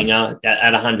style winger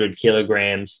at 100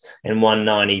 kilograms and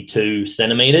 192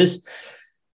 centimetres.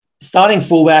 Starting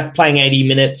fullback, playing 80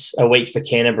 minutes a week for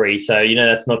Canterbury. So, you know,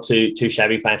 that's not too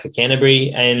shabby playing for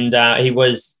Canterbury. And he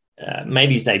was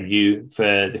made his debut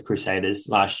for the Crusaders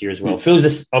last year as well.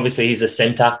 Phil's obviously he's a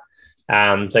centre.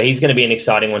 So he's going to be an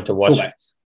exciting one to watch. Fullback.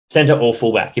 Centre or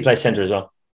fullback. He plays centre as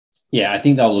well. Yeah, I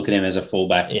think they'll look at him as a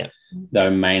fullback,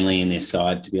 though mainly in this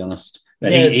side, to be honest.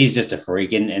 But he's just a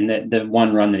freak. And the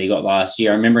one run that he got last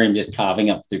year, I remember him just carving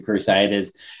up through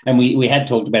Crusaders. And we had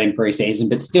talked about him pre-season,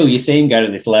 but still you see him go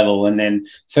to this level and then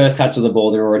first touch of the ball,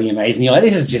 they're already amazing. You're like,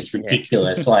 this is just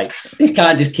ridiculous. Like, this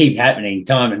can't just keep happening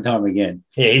time and time again.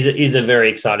 Yeah, he's a very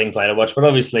exciting player to watch. But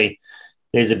obviously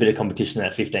there's a bit of competition in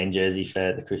that 15 jersey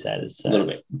for the Crusaders. So. A little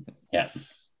bit, yeah.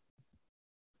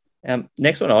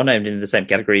 Next one I named in the same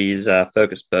category is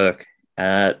Fergus Burke.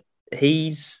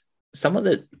 He's someone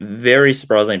that very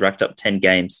surprisingly racked up 10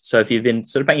 games. So if you've been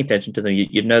sort of paying attention to them,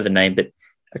 you'd know the name, but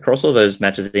across all those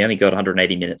matches, he only got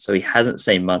 180 minutes. So he hasn't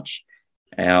seen much.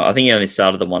 I think he only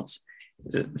started them once.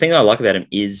 The thing I like about him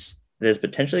is there's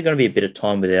potentially going to be a bit of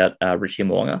time without Richie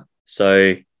Mwanga.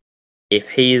 So if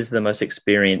he is the most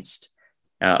experienced,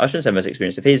 I shouldn't say most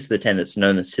experienced, if he's the 10 that's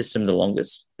known the system the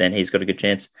longest, then he's got a good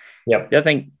chance. Yep. I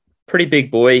think pretty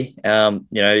big boy,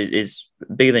 is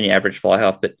bigger than your average fly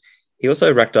half, but he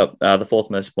also racked up the fourth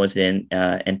most points in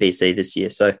NPC this year.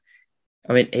 So,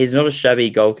 I mean, he's not a shabby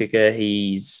goal kicker.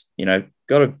 He's,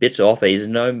 got a bit to offer. He's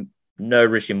no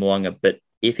Richie Mwanga, but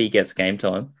if he gets game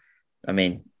time, I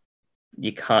mean,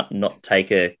 you can't not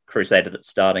take a Crusader that's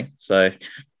starting. So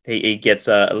he gets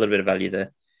a little bit of value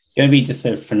there. Going to be just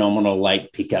a phenomenal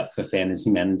late pickup for fantasy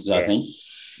managers, I think.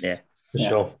 Yeah, for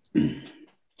sure.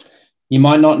 You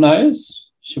might not know.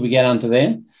 Should we get onto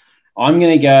there? I'm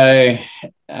going to go...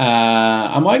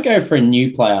 I might go for a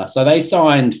new player. So they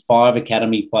signed 5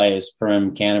 academy players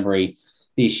from Canterbury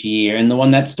this year, and the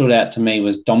one that stood out to me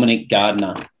was Dominic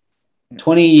Gardner.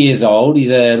 20 years old.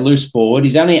 He's a loose forward.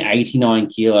 He's only 89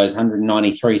 kilos,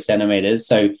 193 centimetres.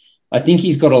 So I think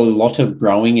he's got a lot of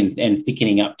growing and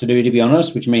thickening up to do, to be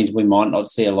honest, which means we might not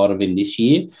see a lot of him this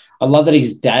year. I love that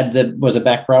his dad was a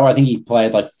back row. I think he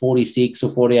played like 46 or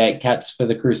 48 caps for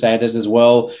the Crusaders as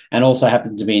well, and also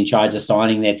happens to be in charge of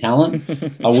signing their talent.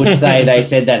 I would say they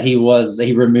said that he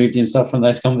removed himself from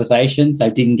those conversations, so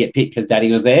didn't get picked because daddy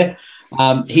was there.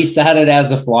 He started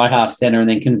as a fly half centre and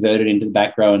then converted into the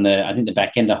back row in the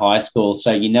back end of high school.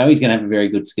 So he's going to have a very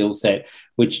good skill set,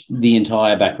 which the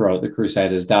entire back row at the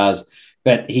Crusaders does.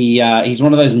 But he's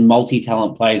one of those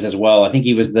multi-talent players as well. I think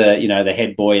he was the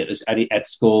head boy at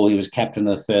school. He was captain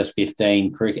of the first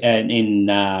 15 in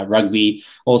rugby.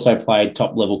 Also played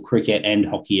top level cricket and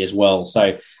hockey as well.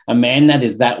 So a man that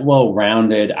is that well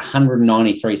rounded,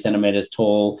 193 centimeters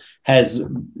tall, has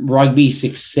rugby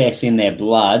success in their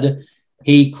blood.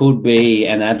 He could be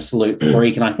an absolute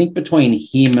freak. And I think between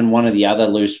him and one of the other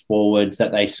loose forwards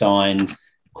that they signed,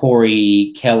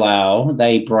 Corey Kellau,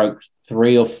 they broke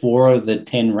 3 or 4 of the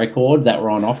 10 records that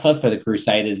were on offer for the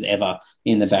Crusaders ever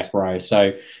in the back row.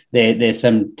 So there's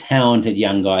some talented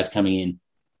young guys coming in.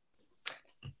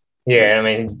 Yeah, I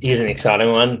mean, he's an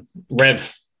exciting one.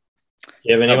 Rev, do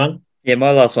you have anyone? Yeah,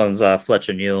 my last one's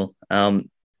Fletcher Newell.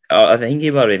 I think he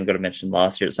might have even got a mention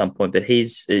last year at some point, but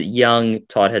he's a young,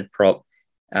 tight head prop.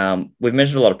 We've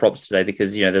mentioned a lot of props today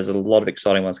because, there's a lot of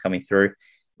exciting ones coming through.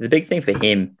 The big thing for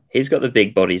him, he's got the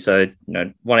big body, so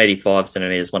 185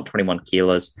 centimeters, 121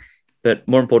 kilos. But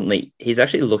more importantly, he's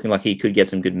actually looking like he could get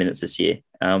some good minutes this year.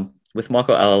 With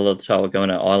Michael Alalatua going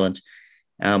to Ireland,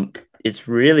 it's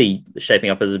really shaping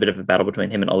up as a bit of a battle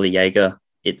between him and Ollie Jaeger,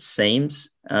 it seems,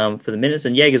 for the minutes.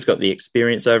 And Jaeger's got the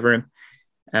experience over him.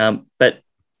 But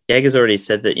Jaeger's already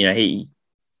said that,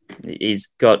 he's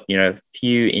got, a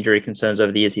few injury concerns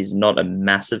over the years. He's not a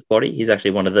massive body. He's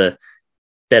actually one of the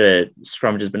better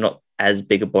scrummages, but not as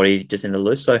big a body just in the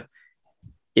loose. So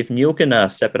if Newell can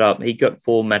step it up, he got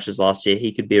 4 matches last year.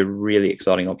 He could be a really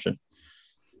exciting option.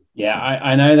 Yeah,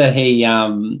 I know that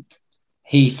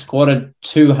he squatted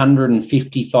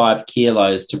 255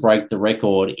 kilos to break the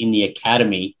record in the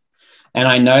academy. And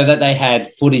I know that they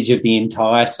had footage of the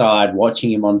entire side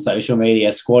watching him on social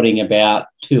media squatting about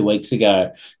 2 weeks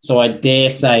ago. So I dare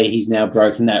say he's now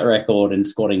broken that record and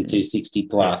squatting 260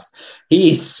 plus.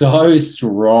 He is so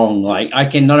strong. Like, I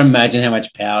cannot imagine how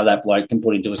much power that bloke can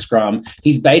put into a scrum.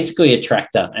 He's basically a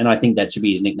tractor, and I think that should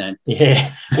be his nickname.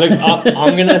 Yeah. Look,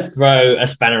 I'm going to throw a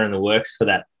spanner in the works for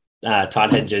that tight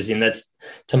head jersey, and that's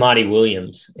Tamati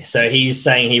Williams. So he's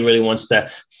saying he really wants to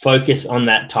focus on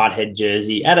that tight head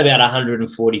jersey at about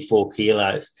 144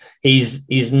 kilos.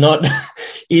 He's not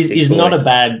a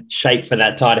bad shape for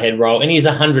that tight head role, and he's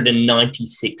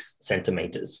 196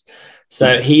 centimeters.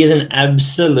 So he is an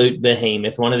absolute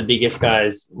behemoth, one of the biggest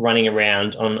guys running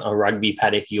around on a rugby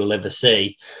paddock you'll ever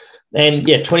see. And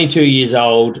 22 years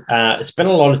old, spent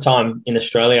a lot of time in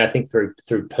Australia, I think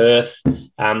through Perth.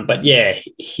 But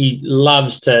he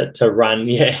loves to run.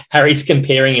 Yeah, Harry's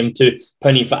comparing him to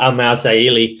Pony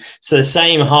Fa'amausili. So the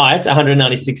same height,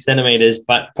 196 centimeters,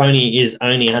 but Pony is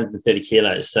only 130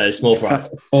 kilos. So small fries.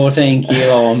 14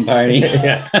 kilo on Pony.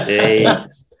 Yeah.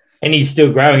 And he's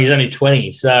still growing. He's only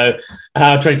 20. So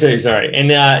 22, sorry.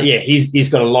 And he's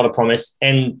got a lot of promise.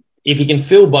 And if he can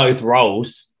fill both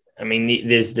roles, I mean,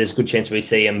 there's a good chance we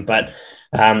see him, but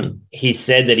he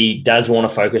said that he does want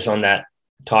to focus on that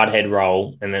tight head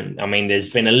role. And then, I mean,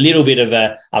 there's been a little bit of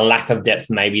a lack of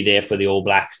depth maybe there for the All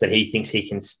Blacks that he thinks he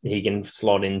can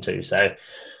slot into. So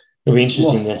it'll be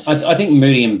interesting there. I think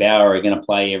Moody and Bauer are going to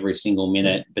play every single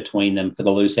minute between them for the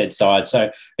loose head side.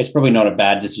 So it's probably not a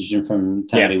bad decision from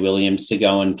Tamati Williams to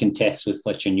go and contest with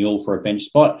Fletcher Newell for a bench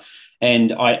spot.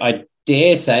 And I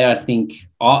dare say I think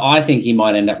he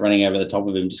might end up running over the top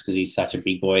of him just because he's such a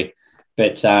big boy.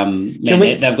 But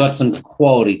they've got some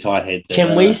quality tight heads.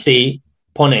 Can we see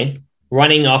Pone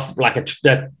running off like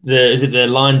the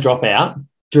line dropout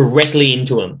directly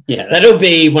into him? Yeah, that'll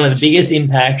be one of the biggest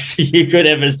impacts you could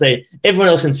ever see. Everyone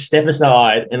else can step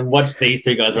aside and watch these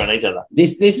two guys run each other.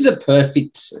 This is a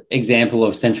perfect example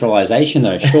of centralisation,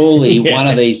 though. Surely one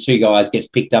of these two guys gets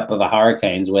picked up by the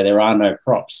Hurricanes where there are no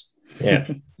props. Yeah,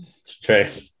 it's true.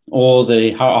 Or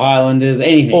the Highlanders,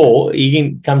 anything. Or you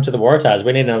can come to the Waratahs.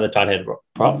 We need another tight head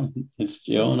prop. It's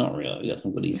still not really. We got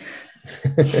some goodies.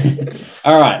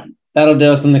 All right. That'll do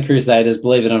us on the Crusaders.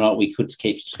 Believe it or not, we could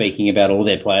keep speaking about all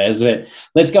their players, but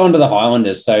let's go on to the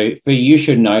Highlanders. So for You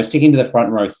Should Know, sticking to the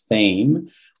front row theme,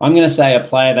 I'm going to say a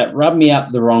player that rubbed me up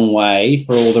the wrong way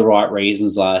for all the right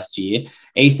reasons last year,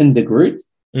 Ethan de Groot.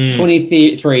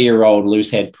 23-year-old loose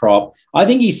head prop. I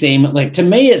think he seemed like, to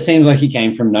me, it seems like he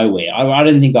came from nowhere. I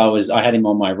didn't think I had him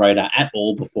on my radar at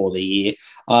all before the year.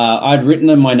 I'd written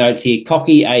in my notes here,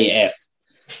 cocky AF,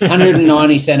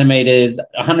 190 centimeters,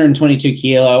 122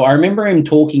 kilo. I remember him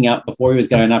talking up before he was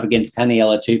going up against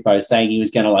Taniela Tupou, saying he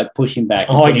was going to like push him back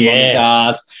and put him on his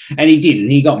ass. And he didn't.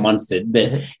 He got monstered,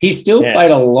 but he still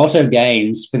played a lot of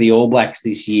games for the All Blacks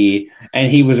this year.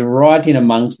 And he was right in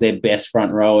amongst their best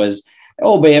front rowers,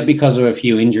 albeit because of a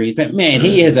few injuries. But, man,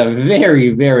 he is a very,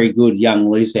 very good young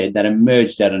loosehead that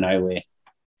emerged out of nowhere.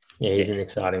 Yeah, he's an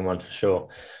exciting one for sure.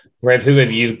 Rev, who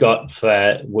have you got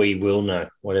for We Will Know,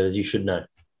 whatever You Should Know?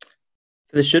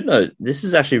 For the Should Know, this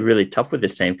is actually really tough with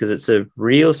this team because it's a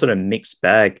real sort of mixed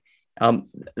bag.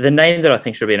 The name that I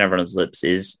think should be on everyone's lips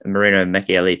is Marino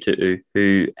Mikaele-Tu'u,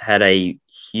 who had a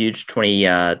huge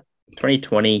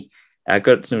 2020.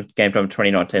 Got some game time in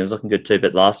 2019. Was looking good too,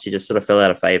 but last year just sort of fell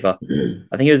out of favour.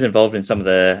 I think he was involved in some of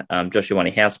the Joshua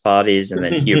Wani house parties, and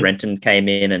then Hugh Renton came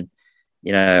in, and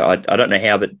I don't know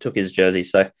how, but took his jersey.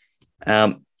 So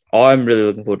I'm really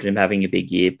looking forward to him having a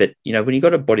big year. But when you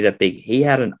got a body that big, he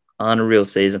had an unreal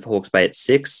season for Hawke's Bay at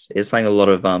 6. He was playing a lot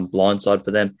of blindside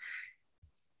for them.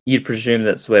 You'd presume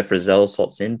that's where Frizzell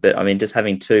slots in, but I mean, just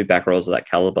having two back rows of that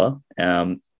caliber,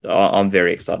 I'm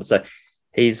very excited. So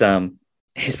he's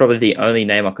probably the only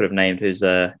name I could have named who's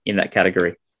in that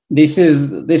category. This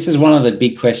is one of the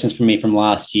big questions for me from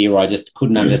last year where I just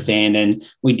couldn't understand, and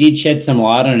we did shed some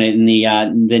light on it in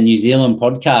the New Zealand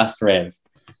podcast, Rev.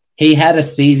 He had a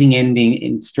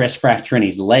season-ending stress fracture in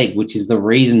his leg, which is the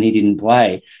reason he didn't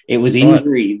play. It was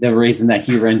injury, the reason that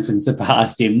Hugh Renton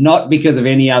surpassed him, not because of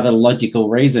any other logical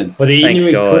reason. But the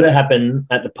injury could have happened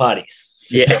at the parties.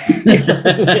 Yeah, it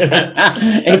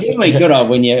definitely could have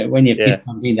when you fist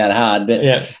pumping that hard. But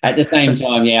at the same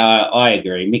time, I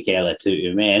agree.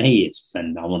 Mikaele-Tu'u, man, he is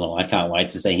phenomenal. I can't wait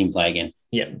to see him play again.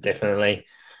 Yeah, definitely.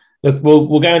 Look,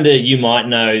 we'll go into You Might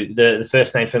Know. The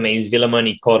first name for me is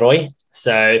Vilamoni Koroi.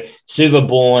 So Suva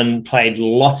Bourne played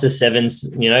lots of sevens,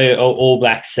 all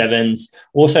black sevens,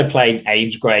 also played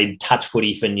age grade touch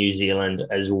footy for New Zealand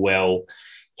as well.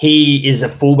 He is a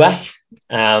fullback.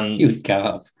 He would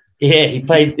carve. Yeah, he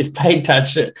played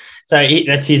touch. So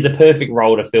he's the perfect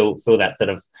role to fill that sort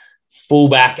of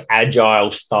fullback,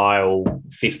 agile style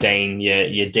 15,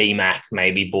 your D-Mac,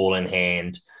 maybe ball in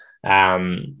hand.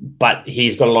 But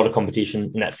he's got a lot of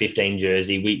competition in that 15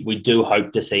 jersey. We do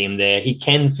hope to see him there. He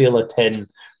can fill a 10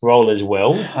 role as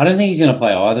well. I don't think he's going to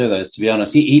play either of those, to be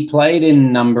honest. He played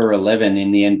in number 11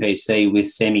 in the NPC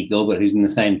with Sammy Gilbert, who's in the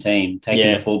same team,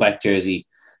 taking the fullback jersey.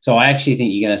 So I actually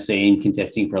think you're going to see him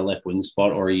contesting for a left wing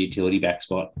spot or a utility back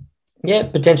spot. Yeah,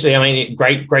 potentially. I mean,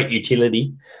 great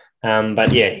utility.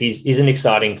 But yeah, he's an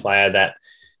exciting player that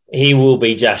he will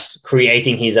be just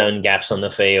creating his own gaps on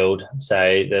the field.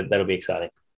 So that'll be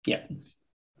exciting. Yeah. I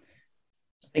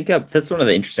think that's one of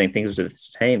the interesting things with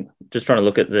this team. Just trying to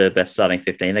look at the best starting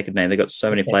 15 they could name. They've got so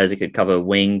many players that could cover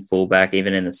wing, fullback,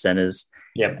 even in the centres.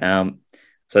 Yeah.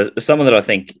 So someone that I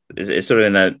think is sort of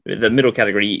in the middle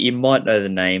category, you might know the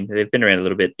name. They've been around a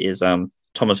little bit, is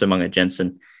Thomas Umunga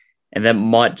Jensen. And that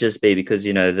might just be because,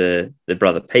 the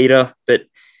brother Peter. But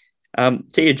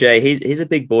TJ, he's a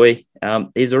big boy.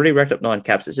 He's already racked up 9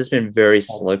 caps. It's just been very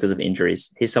slow because of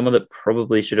injuries. He's someone that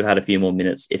probably should have had a few more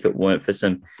minutes if it weren't for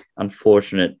some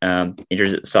unfortunate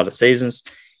injuries at the start of seasons.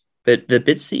 But the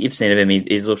bits that you've seen of him,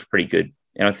 he's looked pretty good.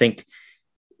 And I think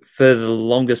for the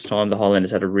longest time, the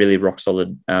Highlanders had a really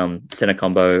rock-solid centre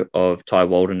combo of Ty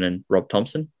Walden and Rob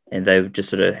Thompson, and they just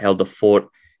sort of held the fort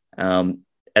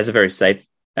as a very safe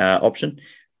option.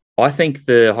 I think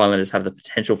the Highlanders have the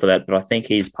potential for that, but I think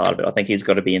he's part of it. I think he's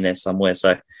got to be in there somewhere.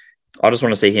 So I just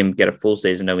want to see him get a full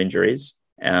season, no injuries,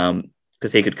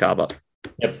 because he could carve up.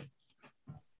 Yep.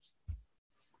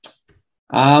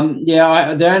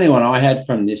 The only one I had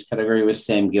from this category was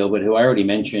Sam Gilbert, who I already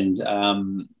mentioned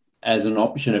as an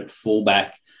option at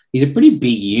fullback. He's a pretty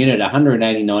big unit,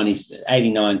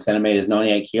 89 centimetres,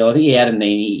 98 kilo. I think he had a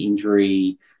knee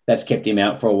injury that's kept him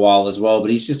out for a while as well,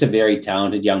 but he's just a very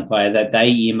talented young player that they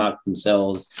earmarked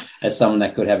themselves as someone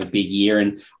that could have a big year.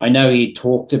 And I know he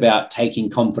talked about taking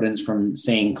confidence from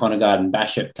seeing Conagard and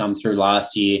Bashop come through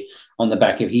last year on the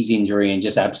back of his injury and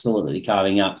just absolutely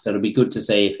carving up. So it'll be good to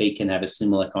see if he can have a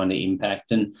similar kind of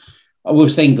impact. And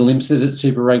we've seen glimpses at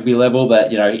Super Rugby level,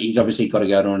 but, he's obviously got to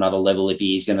go to another level if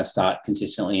he is going to start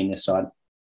consistently in this side.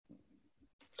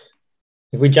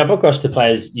 If we jump across the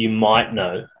players you might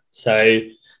know,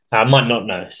 might not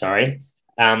know, sorry.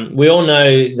 We all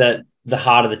know that the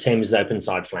heart of the team is the open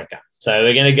side flanker. So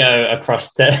we're going to go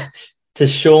across to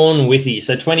Sean Withy.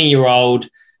 So 20-year-old,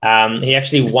 he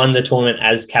actually won the tournament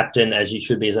as captain, as you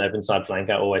should be as an open side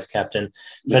flanker, always captain,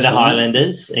 for the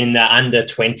Highlanders in the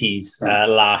under-20s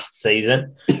last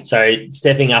season. So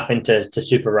stepping up into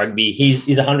Super Rugby,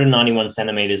 he's 191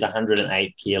 centimetres,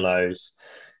 108 kilos.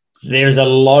 There's a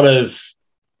lot of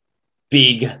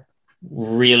big,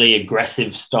 really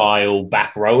aggressive style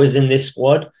back rowers in this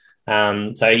squad.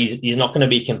 So he's not going to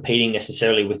be competing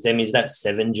necessarily with them. He's that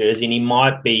 7 jersey, and he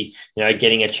might be,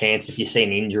 getting a chance if you see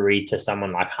an injury to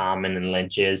someone like Harmon and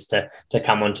Lentjes to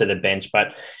come onto the bench.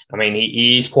 But I mean,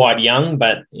 he's quite young,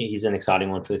 but he's an exciting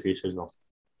one for the future as well.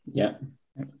 Yeah.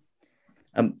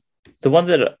 The one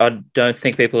that I don't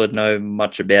think people would know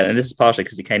much about, and this is partially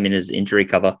because he came in as injury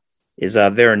cover, is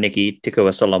Veroniki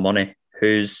Tikua Solomone,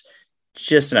 who's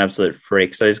just an absolute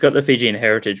freak. So he's got the Fijian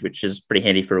heritage, which is pretty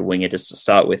handy for a winger just to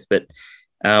start with. But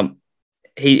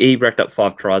he racked up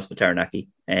 5 tries for Taranaki,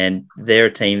 and they're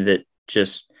a team that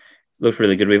just looks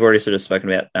really good. We've already sort of spoken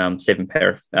about Seven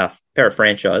Para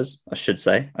franchise, I should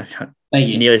say. Thank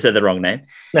you. Nearly said the wrong name.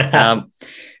 But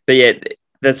yeah,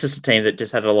 that's just a team that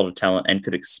just had a lot of talent and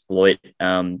could exploit,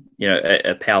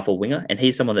 a powerful winger. And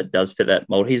he's someone that does fit that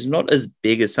mold. He's not as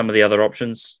big as some of the other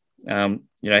options.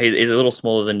 He's a little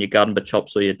smaller than your Garden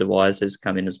Chops or your DeWise has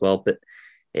come in as well. But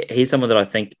he's someone that I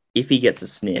think, if he gets a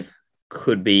sniff,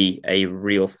 could be a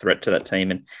real threat to that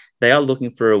team. And they are looking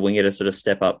for a winger to sort of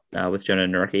step up with Jonah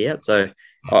Naraki out. So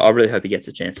I really hope he gets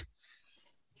a chance.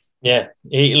 Yeah.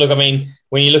 When you're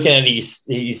looking at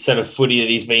his sort of footy that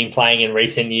he's been playing in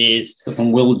recent years. Got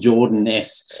some Will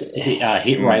Jordan-esque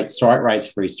hit rates, strike rates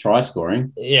for his try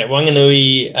scoring. Yeah,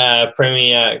 Wanganui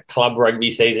Premier Club Rugby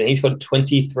season, he's got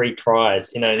 23 tries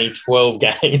in only 12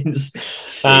 games.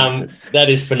 That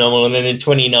is phenomenal. And then in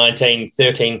 2019,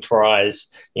 13 tries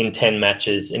in 10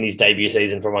 matches in his debut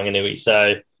season for Wanganui.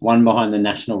 So one behind the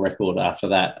national record after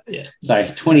that. Yeah. So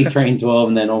 23 and 12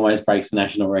 and then almost breaks the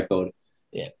national record.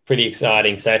 Yeah, pretty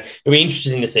exciting. So it'll be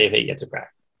interesting to see if he gets a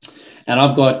crack. And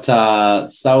I've got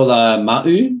Saula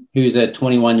Ma'u, who's a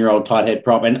 21-year-old tight head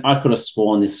prop. And I could have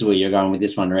sworn this is where you're going with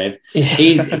this one, Rev.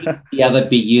 He's the other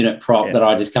big unit prop that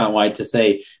I just can't wait to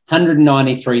see.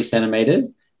 193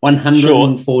 centimetres,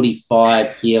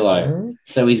 145 kilo.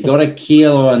 So he's got a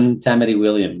kilo on Tamati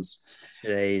Williams.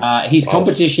 His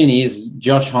competition is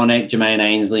Josh Honeck, Jermaine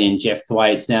Ainsley, and Jeff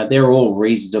Thwaites. Now, they're all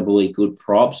reasonably good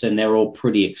props and they're all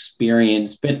pretty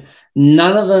experienced, but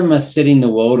none of them are setting the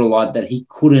world alight that he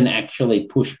couldn't actually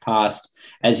push past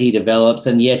as he develops.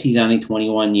 And yes, he's only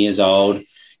 21 years old.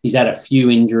 He's had a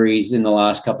few injuries in the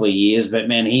last couple of years, but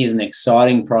man, he is an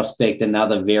exciting prospect,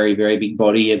 another very, very big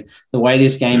body. And the way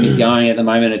this game is going at the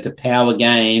moment, it's a power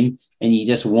game, and you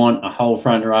just want a whole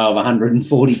front row of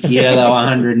 140 kilo,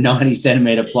 190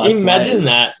 centimetre plus. Imagine players.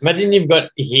 that. Imagine you've got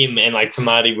him and like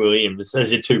Tamati Williams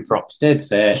as your two props.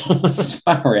 That's it.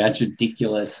 Far out. It's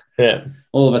ridiculous. Yeah.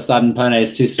 All of a sudden, Pone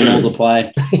is too small to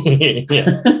play.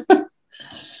 Yeah.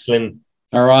 Slim.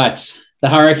 All right. The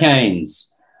Hurricanes.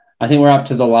 I think we're up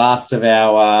to the last of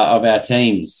our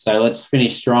teams. So let's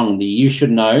finish strong. The you should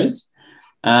knows.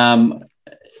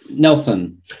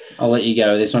 Nelson, I'll let you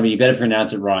go with this one, but you better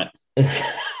pronounce it right.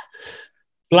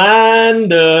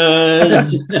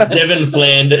 Flanders. Devin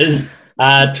Flanders.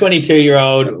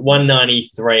 22-year-old,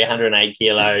 193, 108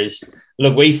 kilos.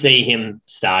 Look, we see him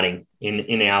starting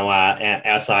in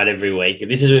our side every week.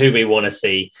 This is who we want to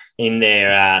see in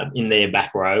their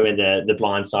back row and the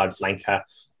blindside flanker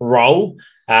role.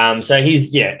 So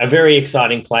he's, a very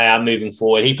exciting player moving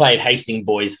forward. He played Hastings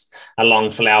boys along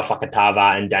Falau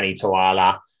Fakatava and Danny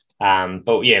Tawala.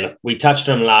 But yeah, look, we touched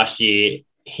on him last year.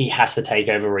 He has to take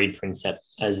over Reed Prinsep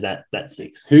as that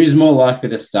six. Who's more likely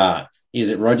to start? Is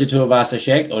it Roger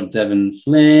Tuivasa-Sheck or Devin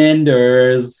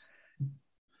Flanders?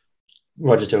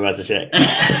 Roger Tuivasa-Sheck.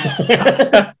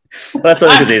 That's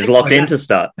only because he's locked in to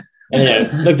start. Yeah,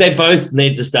 look, they both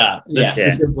need to start. That's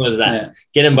as simple as that. Yeah.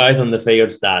 Get them both on the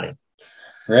field starting.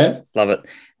 Rev? Love it.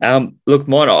 Look,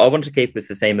 mine, I want to keep with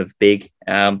the theme of big.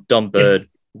 Dom Bird,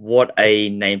 what a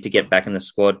name to get back in the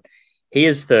squad. He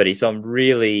is 30, so I'm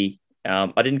really...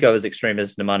 I didn't go as extreme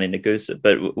as Nemani Nagusa,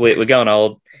 but we're going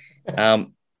old.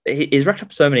 He's racked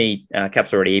up so many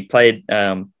caps already. He played,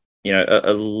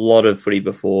 a lot of footy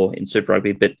before in Super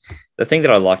Rugby, but the thing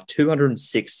that I like,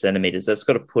 206 centimetres, that's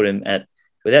got to put him at,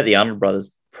 without the Arnold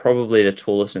brothers, probably the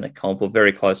tallest in the comp, or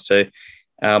very close to.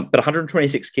 But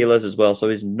 126 kilos as well, so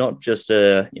he's not just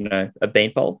a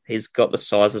beanpole. He's got the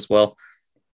size as well.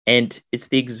 And it's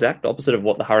the exact opposite of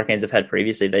what the Hurricanes have had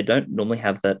previously. They don't normally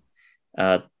have that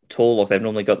tall, like they've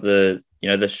normally got the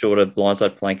shorter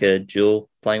blindside flanker dual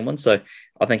playing one. So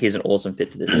I think he's an awesome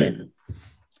fit to this team.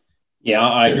 Yeah,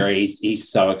 I agree. He's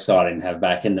so exciting to have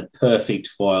back, and the perfect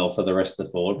foil for the rest of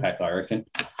the forward pack, I reckon.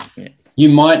 Yeah. You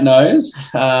might knows.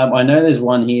 I know there's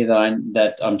one here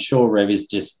that I'm sure Rev is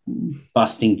just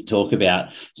busting to talk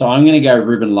about. So I'm going to go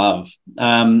Ruben Love.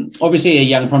 Obviously a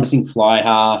young, promising fly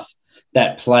half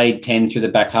that played 10 through the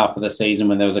back half of the season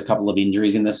when there was a couple of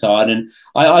injuries in the side. And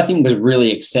I think was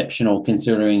really exceptional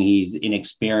considering his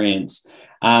inexperience.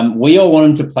 We all want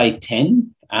him to play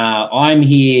 10. I'm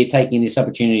here taking this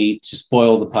opportunity to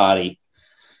spoil the party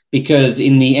because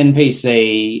in the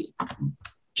NPC,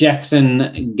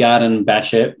 Jackson Garden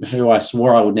Bashop, who I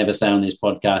swore I would never say on this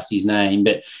podcast his name,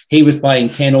 but he was playing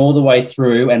 10 all the way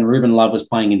through and Ruben Love was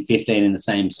playing in 15 in the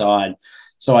same side.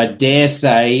 So I dare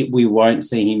say we won't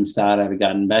see him start over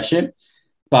Garden Bashop,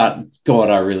 but God,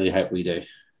 I really hope we do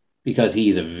because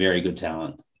he's a very good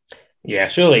talent. Yeah,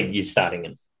 surely you're starting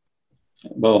him.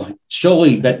 Well,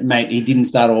 surely, but mate, he didn't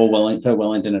start for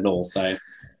Wellington at all. So,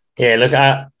 yeah, look,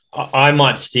 I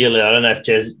might steal it. I don't know if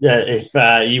Jez, if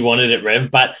you wanted it,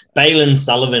 Rev, but Balin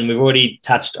Sullivan, we've already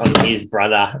touched on his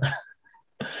brother.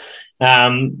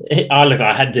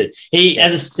 I had to. He,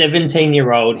 as a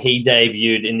 17-year-old, he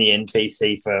debuted in the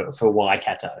NPC for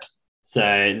Waikato,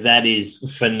 so that is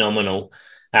phenomenal.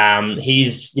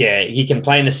 He can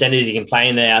play in the centres, he can play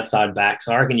in the outside backs.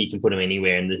 So I reckon you can put him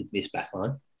anywhere in this back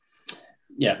line.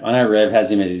 Yeah, I know Rev has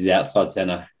him as his outside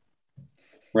centre.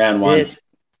 Round one. Yeah,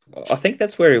 I think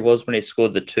that's where he was when he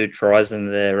scored the 2 tries in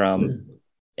their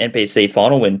NPC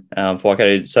final win for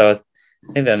Waikato. So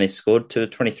I think they only scored to a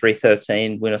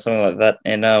 23-13 win or something like that.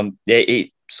 And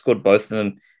he scored both of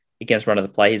them against run of the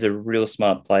play. He's a real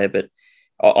smart player, but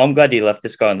I'm glad he left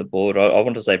this guy on the board. I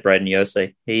want to say Braden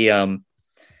Yossi. He, I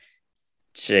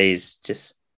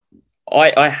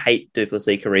hate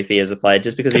Duplessis Karifi as a player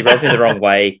just because he rubs me the wrong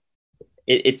way.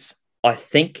 I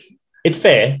think it's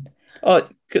fair. Oh,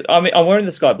 I mean, I'm wearing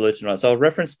the sky blue tonight, so I'll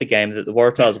reference the game that the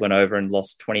Waratahs went over and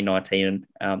lost 2019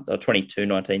 or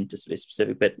 22-19, just to be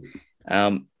specific. But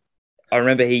I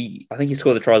remember I think he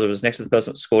scored the tries. It was next to the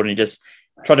person that scored, and he just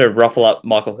tried to ruffle up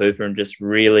Michael Hooper and just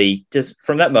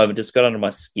from that moment, just got under my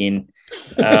skin.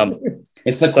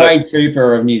 It's the Quade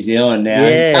Cooper of New Zealand now.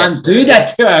 Yeah. You can't do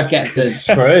that to our captain. It's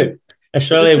true.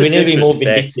 Australia, we need to be more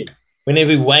vindictive. We need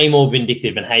to be way more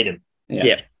vindictive and hate him.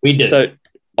 Yeah. We do. So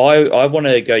I want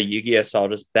to go Yu-Gi-Oh! So I'll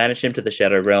just banish him to the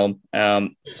Shadow Realm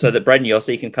so that Braden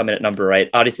Yossi can come in at number 8,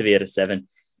 Artie Sevilla at 7,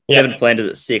 Devin Flanders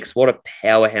at 6. What a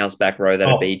powerhouse back row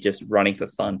that'd be, just running for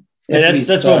fun. Yeah,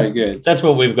 that's so good. That's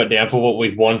what we've got down for what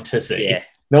we want to see. Yeah.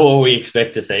 Not what we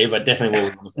expect to see, but definitely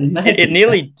what we want to see. It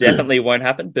nearly definitely won't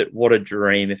happen, but what a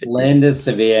dream if it Flanders,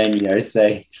 Sevilla, and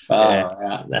Yossi. Far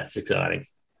out. That's exciting.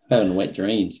 Having wet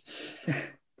dreams.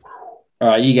 All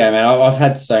right, you go, man. I've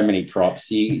had so many props.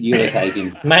 You got to take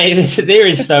him. Mate, there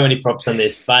is so many props on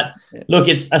this. But look,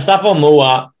 it's Asafo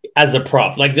Mua as a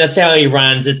prop. Like, that's how he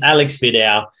runs. It's Alex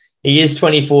Fidow. He is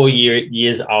 24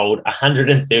 years old,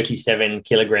 137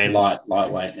 kilograms.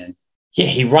 Lightweight, man. Yeah,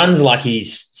 he runs like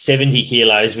he's 70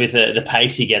 kilos with the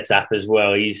pace he gets up as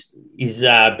well. He's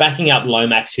backing up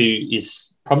Lomax, who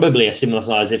is probably a similar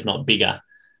size, if not bigger.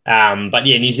 But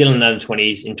yeah, New Zealand under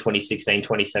 20s in 2016,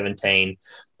 2017,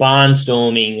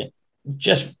 barnstorming,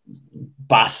 just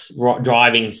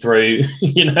driving through,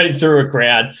 through a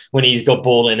crowd when he's got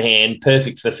ball in hand,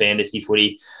 perfect for fantasy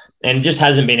footy, and just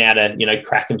hasn't been able to,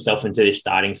 crack himself into this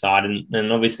starting side.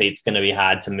 And obviously it's going to be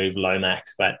hard to move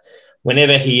Lomax, but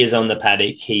whenever he is on the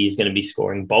paddock, he's going to be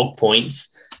scoring bulk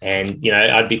points. And,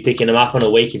 I'd be picking him up on a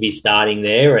week if he's starting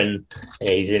there. And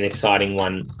he's an exciting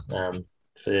one for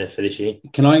this year.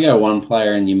 Can I go one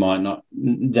player and you might know?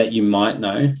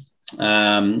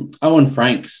 Owen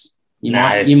Franks. You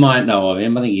might know of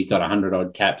him. I think he's got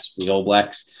 100-odd caps for the All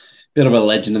Blacks. Bit of a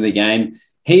legend of the game.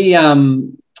 He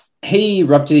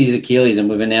ruptured his Achilles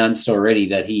and we've announced already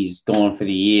that he's gone for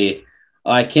the year.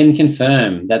 I can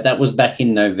confirm that was back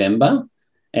in November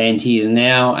and he is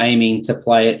now aiming to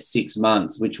play at 6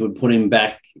 months, which would put him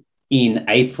back in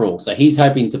April. So he's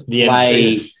hoping to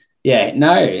play. Yeah,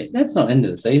 no, that's not end of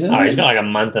the season. Oh, he's got like a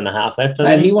month and a half left.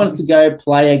 And he wants to go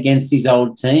play against his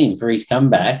old team for his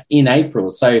comeback in April.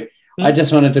 So I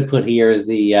just wanted to put here as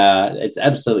it's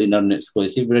absolutely not an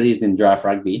exclusive, but it is in draft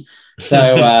rugby.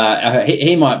 So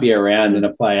he might be around and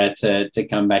a player to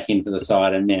come back into the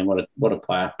side. And man, what a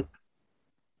player.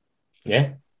 Yeah,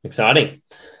 exciting.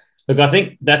 Look, I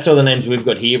think that's all the names we've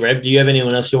got here, Rev. Do you have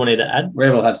anyone else you wanted to add?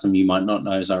 Rev will have some you might not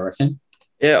know, I reckon.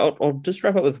 Yeah, I'll just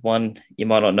wrap up with one you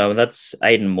might not know, and that's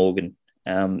Aidan Morgan.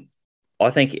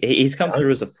 I think he's come through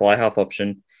as a fly half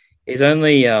option. He's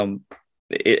only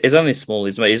small.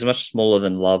 He's much smaller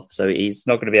than Love, so he's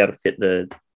not going to be able to fit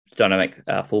the dynamic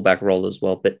fullback role as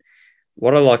well. But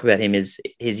what I like about him is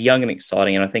he's young and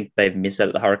exciting, and I think they've missed out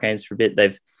at the Hurricanes for a bit.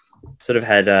 They've sort of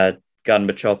had Garden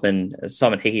Bachop and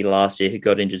Simon Hickey last year who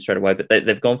got injured straight away, but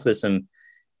they've gone for some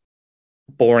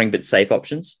boring but safe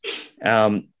options.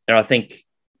 And I think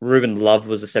Ruben Love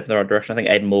was a step in the right direction. I think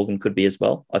Aidan Morgan could be as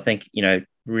well. I think,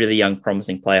 really young,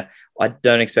 promising player. I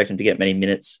don't expect him to get many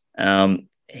minutes.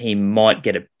 He might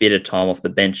get a bit of time off the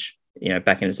bench,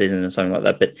 back in the season or something like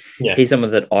that. But he's someone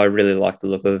that I really like the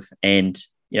look of. And,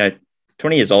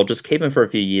 20 years old, just keep him for a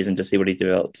few years and just see what he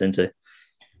develops into.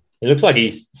 It looks like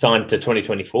he's signed to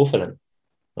 2024 for them.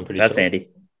 I'm pretty sure. That's handy.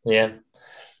 Yeah.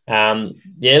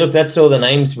 Look, that's all the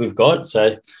names we've got.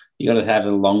 So you got to have a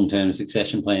long-term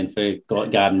succession plan for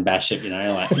Garden Bishop, For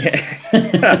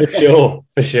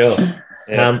sure.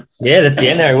 Yeah. That's the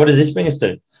end, Harry. What does this bring us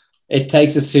to? It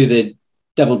takes us to the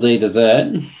Double D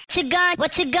dessert.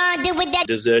 What you gonna do with that?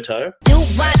 Deserto. Do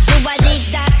what, do what, do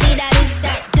that, do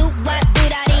that, do what, do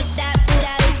that, do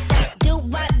that, do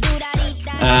what, do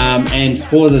that. And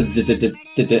for the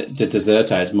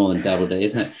desserto, it's more than Double D,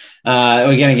 isn't it?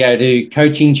 We're going to go to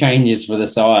coaching changes for the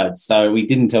side. So we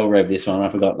didn't tell Rev this one. I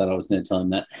forgot that I was going to tell him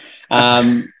that.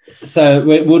 So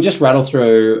we'll just rattle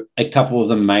through a couple of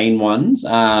the main ones,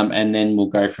 and then we'll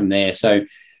go from there. So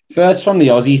first, from the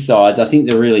Aussie sides, I think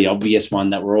the really obvious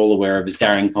one that we're all aware of is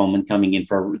Darren Coleman coming in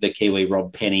for the Kiwi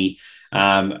Rob Penny.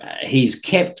 He's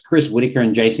kept Chris Whittaker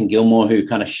and Jason Gilmore, who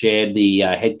kind of shared the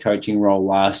head coaching role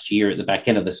last year at the back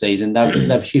end of the season.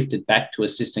 They've shifted back to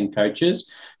assistant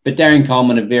coaches. But Darren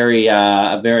Coleman, a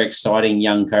very exciting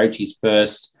young coach. His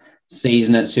first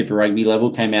season at Super Rugby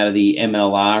level came out of the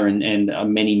MLR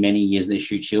and many years the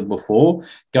Shute Shield before.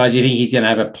 Guys, you think he's going to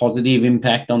have a positive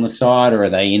impact on the side, or are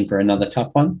they in for another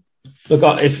tough one? Look,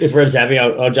 if Rev's happy,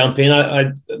 I'll jump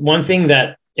in. One thing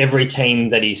that every team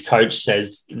that he's coached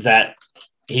says that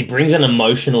he brings an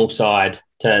emotional side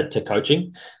to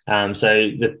coaching.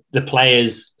 So the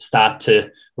players start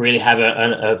to really have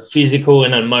a physical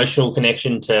and emotional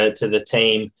connection to the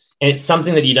team And it's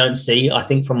something that you don't see, I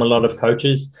think, from a lot of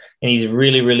coaches. And he's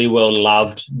really, really well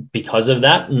loved because of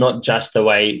that, not just the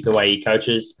way he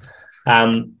coaches.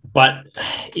 But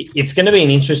it's going to be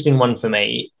an interesting one for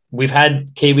me. We've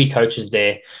had Kiwi coaches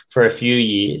there for a few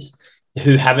years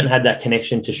who haven't had that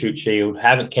connection to Shute Shield,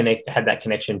 haven't had that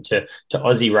connection to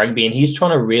Aussie rugby. And he's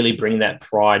trying to really bring that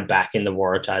pride back in the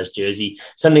Waratahs jersey,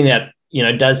 something that,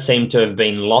 does seem to have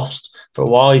been lost for a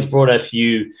while. He's brought a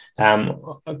few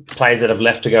players that have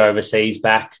left to go overseas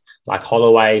back, like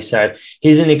Holloway. So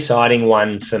he's an exciting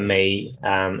one for me.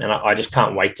 And I just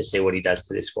can't wait to see what he does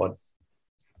to this squad.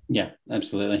 Yeah,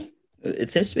 absolutely.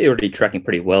 It seems to be already tracking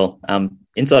pretty well.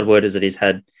 Inside word is that he's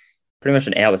had pretty much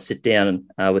an hour sit down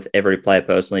with every player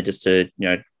personally, just to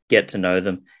get to know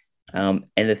them. And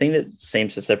the thing that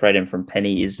seems to separate him from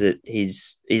Penny is that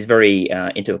he's very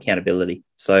into accountability.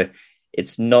 So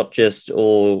it's not just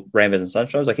all rainbows and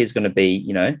sunshines. Like, he's going to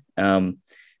be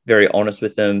very honest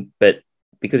with them, but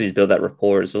because he's built that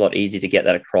rapport, it's a lot easier to get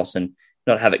that across and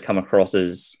not have it come across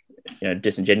as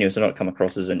disingenuous, or not come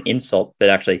across as an insult, but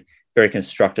actually very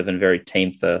constructive and very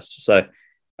team first. So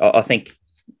I think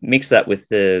mix that with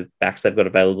the backs they've got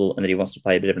available and that he wants to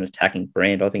play a bit of an attacking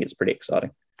brand. I think it's pretty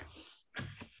exciting.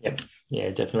 Yep. Yeah,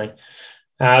 definitely.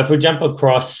 If we jump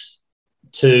across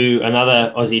to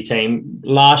another Aussie team,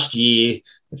 last year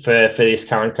for this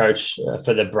current coach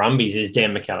for the Brumbies is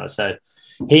Dan McKellar. So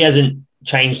he hasn't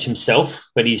changed himself,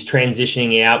 but he's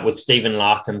transitioning out with Stephen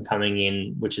Larkham coming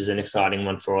in, which is an exciting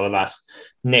one for all of us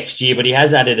next year. But he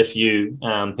has added a few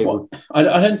people. Well, I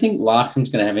don't think Larkham's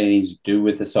going to have anything to do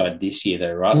with the side this year,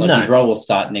 though, right? Like, no. His role will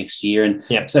start next year. And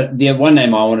yeah. So the one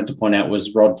name I wanted to point out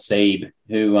was Rod Seeb,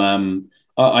 who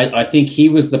I think he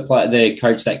was the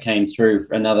coach that came through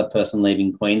for another person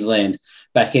leaving Queensland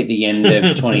back at the end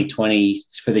of 2020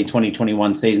 for the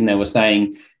 2021 season. They were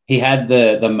saying he had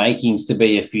the makings to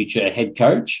be a future head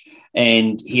coach,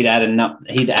 and he'd added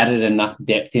enough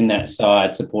depth in that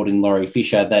side supporting Laurie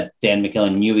Fisher that Dan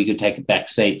McKellar knew he could take a back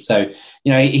seat. So,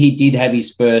 he did have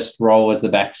his first role as the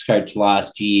backs coach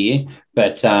last year,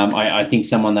 but I think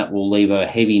someone that will leave a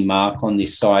heavy mark on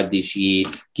this side this year,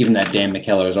 given that Dan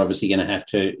McKellar is obviously going to have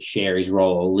to share his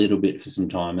role a little bit for some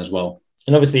time as well.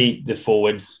 And obviously the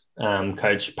forwards,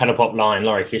 coach Paddle Pop Line,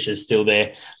 Laurie Fisher's still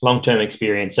there, long-term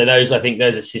experience. So I think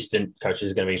those assistant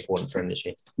coaches are going to be important for him this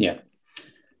year. Yeah.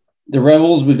 The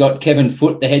Rebels, we've got Kevin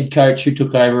Foote, the head coach, who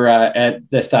took over at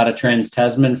the start of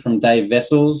Trans-Tasman from Dave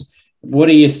Vessels. What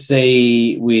do you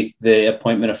see with the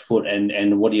appointment of Foote,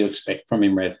 and what do you expect from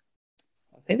him, Rev?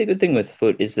 I think the good thing with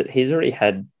Foote is that he's already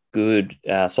had good,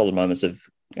 solid moments of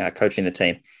coaching the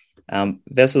team.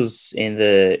 Vessels, in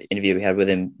the interview we had with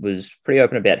him, was pretty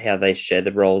open about how they share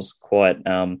the roles quite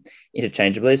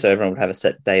interchangeably, so everyone would have a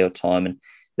set day or time. And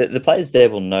the players there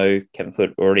will know Kevin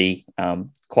Foote already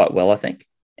quite well, I think.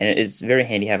 And it's very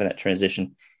handy having that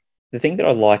transition. The thing that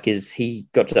I like is he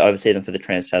got to oversee them for the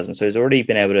Trans-Tasman, so he's already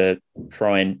been able to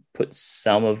try and put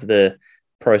some of the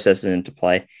processes into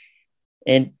play.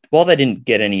 And while they didn't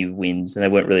get any wins and they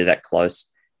weren't really that close,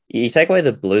 you take away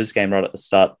the Blues game right at the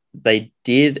start, they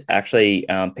did actually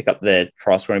pick up their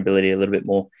try-scoring ability a little bit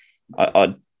more.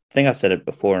 I think I said it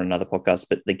before in another podcast,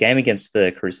 but the game against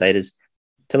the Crusaders,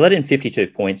 to let in 52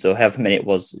 points or however many it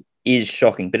was, is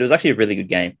shocking. But it was actually a really good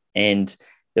game. And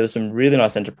there was some really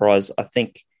nice enterprise. I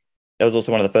think that was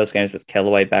also one of the first games with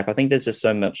Kellaway back. I think there's just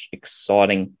so much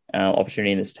exciting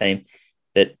opportunity in this team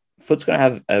that Foote's going to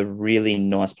have a really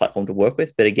nice platform to work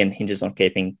with. But again, hinges on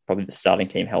keeping probably the starting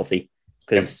team healthy.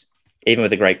 Because even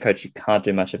with a great coach, you can't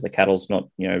do much if the cattle's not,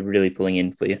 really pulling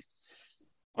in for you.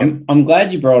 I'm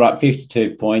glad you brought up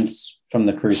 52 points from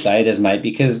the Crusaders, mate,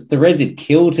 because the Reds would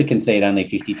kill to concede only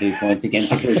 52 points against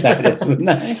the Crusaders, wouldn't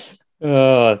they?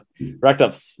 Racked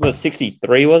up,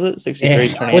 63, was it? 63,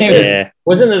 Yeah. 20. Yeah.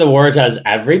 Wasn't it the Waratahs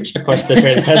average across the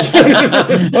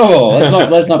Trans-Tasman?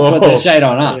 let's not put the shade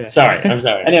on us. Yeah. Sorry, I'm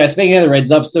sorry. Anyway, speaking of the Reds,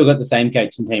 I've still got the same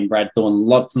coaching team, Brad Thorne.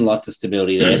 Lots and lots of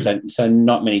stability there, so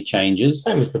not many changes.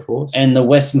 Same as the Force. And the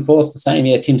Western Force, the same.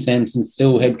 Yeah, Tim Sampson's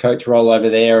still head coach role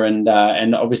over there, and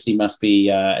obviously must be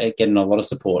getting a lot of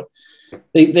support.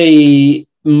 The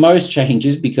most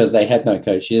changes, because they had no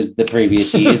coaches the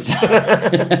previous years,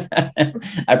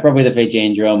 are probably the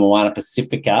Fijian Drua Moana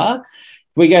Pacifica.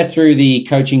 If we go through the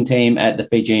coaching team at the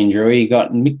Fijian Drua, you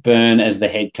got Mick Byrne as the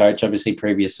head coach, obviously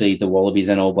previously the Wallabies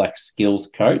and All Blacks skills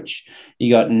coach.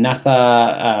 You got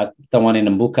Natha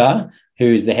Thawaninambuka,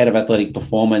 who's the head of athletic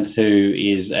performance, who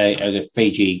is a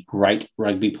Fiji great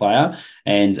rugby player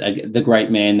and the great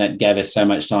man that gave us so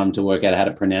much time to work out how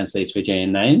to pronounce these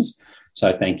Fijian names.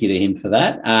 So thank you to him for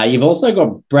that. You've also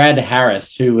got Brad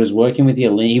Harris, who was working with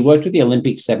he worked with the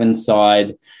Olympic 7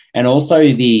 side and also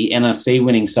the NRC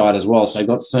winning side as well. So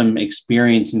got some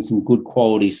experience in some good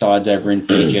quality sides over in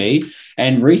Fiji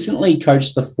and recently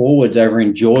coached the forwards over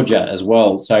in Georgia as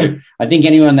well. So I think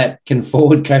anyone that can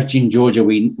forward coach in Georgia,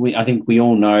 I think we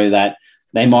all know that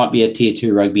they might be a tier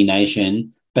 2 rugby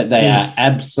nation, but they are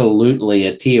absolutely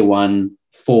a tier 1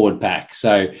 forward pack.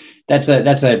 So that's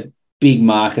a big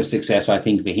mark of success, I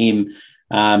think, for him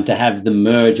to have the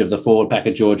merge of the forward pack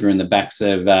of Georgia and the backs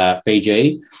of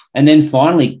Fiji. And then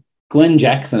finally, Glenn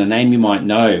Jackson, a name you might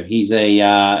know. He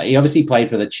obviously played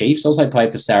for the Chiefs, also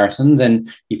played for Saracens, and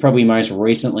you probably most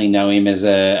recently know him as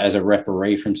a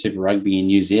referee from Super Rugby in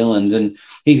New Zealand. And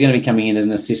he's going to be coming in as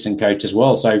an assistant coach as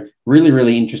well. So really,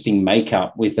 really interesting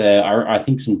makeup with, I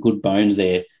think, some good bones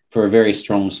there for a very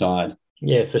strong side.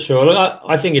 Yeah, for sure. Look,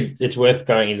 I think it's worth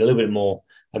going into a little bit more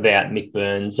about Mick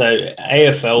Byrne. So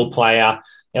AFL player,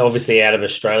 obviously out of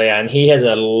Australia, and he has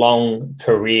a long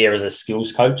career as a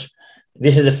skills coach.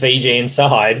 This is a Fijian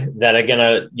side that are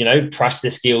going to, trust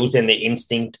the skills and the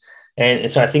instinct.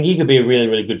 And so I think he could be a really,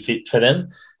 really good fit for them.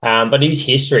 But his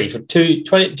history for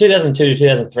 2002 to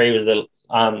 2003 was the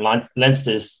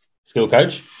Leinster's skill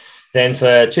coach. Then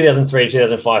for 2003 to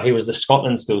 2005, he was the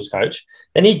Scotland skills coach.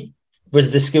 Then he was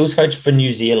the skills coach for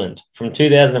New Zealand from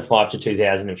 2005 to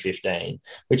 2015,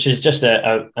 which is just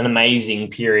an amazing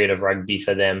period of rugby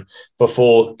for them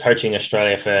before coaching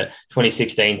Australia for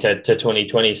 2016 to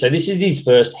 2020. So this is his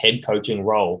first head coaching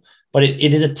role, but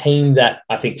it is a team that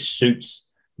I think suits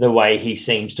the way he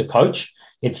seems to coach.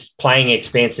 It's playing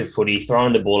expansive footy,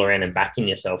 throwing the ball around and backing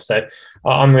yourself. So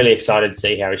I'm really excited to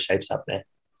see how he shapes up there.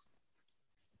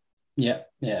 Yeah,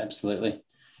 absolutely.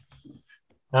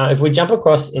 If we jump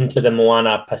across into the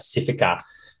Moana Pacifica,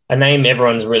 a name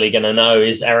everyone's really going to know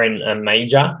is Aaron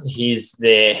Major. He's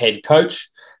their head coach.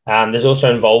 There's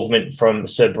also involvement from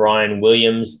Sir Brian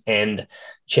Williams and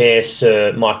Chair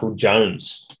Sir Michael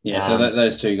Jones. Yeah, so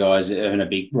those two guys are having a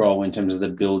big role in terms of the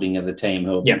building of the team,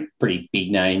 who are pretty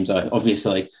big names,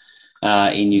 obviously,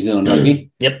 in New Zealand rugby.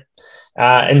 Yep.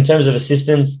 In terms of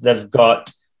assistants, they've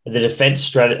got the defence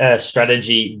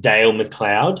strategy, Dale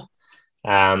McLeod.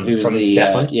 From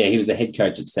Southland. He was the head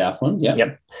coach at Southland.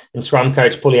 Yep. And scrum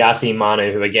coach Puliasi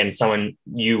Manu, who again, someone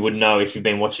you would know if you've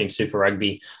been watching Super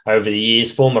Rugby over the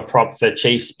years, former prop for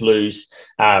Chiefs, Blues,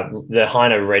 the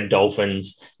Hino Red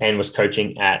Dolphins, and was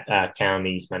coaching at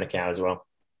Counties Manukau as well.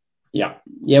 Yeah.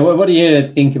 Well, what do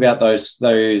you think about those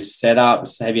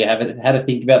setups? Have you had to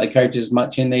think about the coaches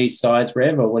much in these sides,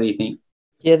 Rev, or what do you think?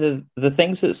 Yeah, the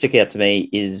things that stick out to me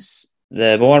is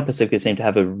the Moana Pacifica seem to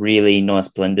have a really nice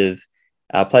blend of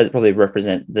players that probably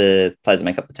represent the players that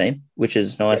make up the team, which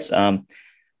is nice. Yeah.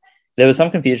 There was some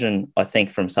confusion, I think,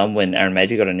 from some when Aaron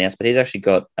Major got announced, but he's actually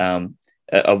got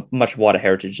a much wider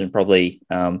heritage than probably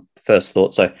first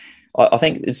thought. So I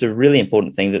think it's a really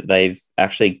important thing that they've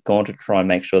actually gone to try and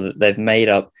make sure that they've made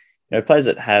up, players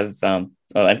that have and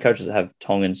coaches that have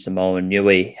Tongan, Samoan,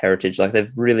 Niue heritage. Like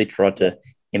they've really tried to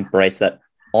embrace that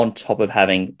on top of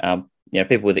having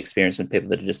people with experience and people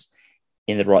that are just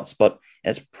in the right spot.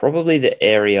 And it's probably the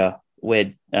area where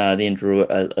the Ndrua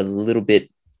are a little bit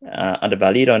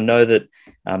undervalued. I know that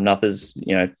Nutha's,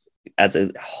 adds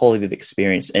a whole heap of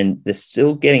experience, and they're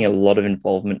still getting a lot of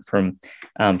involvement from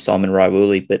Simon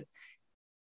Raiwuli, but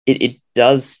it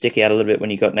does stick out a little bit when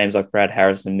you got names like Brad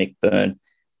Harris and Mick Byrne.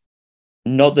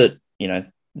 Not that,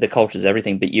 the culture is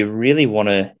everything, but you really want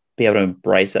to be able to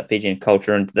embrace that Fijian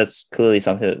culture, and that's clearly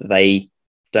something that they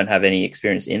don't have any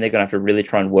experience in. They're going to have to really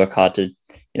try and work hard to,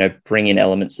 bring in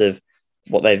elements of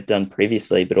what they've done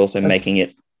previously, but also making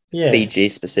it Fiji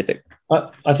specific.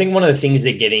 I think one of the things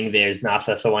they're getting there is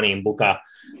Natha Thawani and Booker,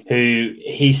 who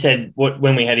he said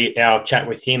when we had our chat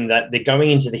with him that they're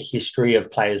going into the history of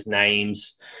players'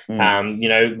 names,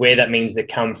 where that means they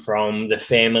come from, the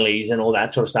families and all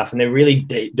that sort of stuff. And they're really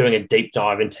doing a deep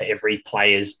dive into every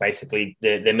player's, basically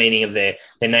the meaning of their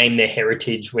name, their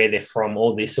heritage, where they're from,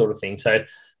 all this sort of thing. So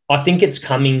I think it's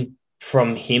coming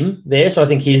from him there. So I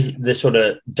think he's the sort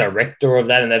of director of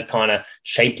that, and they've kind of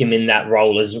shaped him in that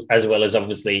role as well as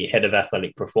obviously head of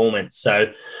athletic performance.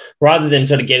 So rather than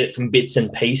sort of get it from bits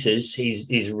and pieces,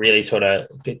 he's really sort of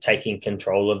taking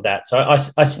control of that. So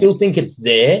I still think it's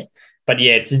there, but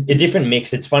yeah, it's a different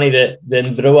mix. It's funny that the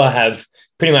Ndrua have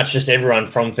pretty much just everyone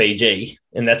from Fiji,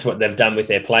 and that's what they've done with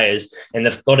their players. And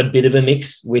they've got a bit of a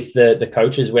mix with the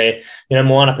coaches where,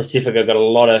 Moana Pacifica got a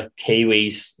lot of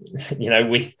Kiwis,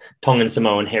 with Tongan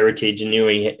Samoan heritage and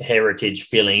Niue heritage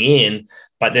filling in,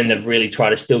 but then they've really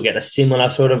tried to still get a similar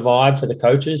sort of vibe for the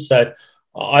coaches. So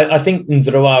I think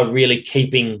Ndrua are really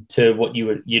keeping to what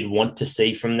you'd want to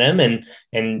see from them, and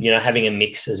having a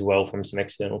mix as well from some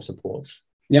external supports.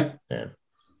 Yep. Yeah.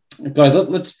 Guys,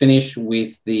 let's finish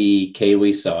with the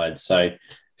Kiwi side. So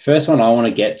first one I want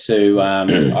to get to,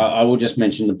 I will just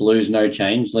mention the Blues, no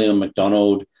change. Leon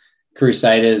McDonald,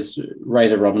 Crusaders,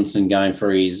 Razor Robinson going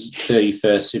for his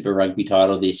 31st Super Rugby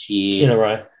title this year. In a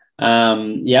row.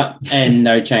 And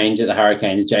no change at the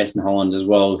Hurricanes. Jason Holland as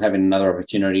well, having another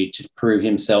opportunity to prove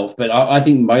himself. But I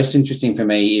think most interesting for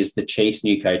me is the Chiefs'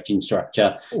 new coaching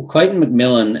structure. Clayton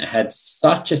McMillan had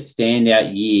such a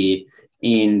standout year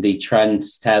in the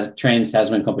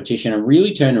Trans-Tasman competition and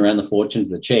really turned around the fortunes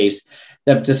of the Chiefs.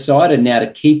 They've decided now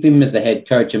to keep him as the head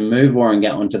coach and move Warren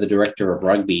Gatland to the director of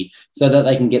rugby so that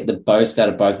they can get the most out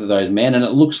of both of those men. And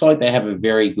it looks like they have a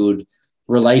very good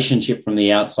relationship from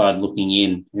the outside looking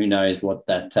in. Who knows what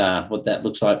that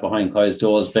looks like behind closed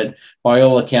doors, but by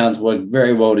all accounts work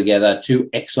very well together. Two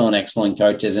excellent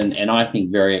coaches, and I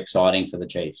think very exciting for the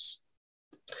Chiefs.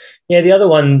 Yeah, the other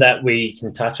one that we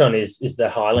can touch on is the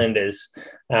Highlanders.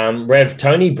 Rev,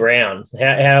 Tony Brown,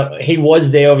 how he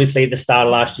was there obviously at the start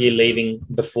of last year, leaving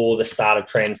before the start of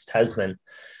Trans-Tasman.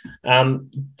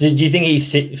 Did you think he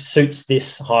suits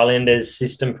this Highlanders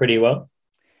system pretty well?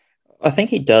 I think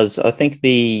he does. I think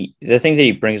the thing that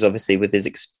he brings, obviously, with his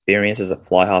experience as a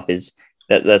fly half is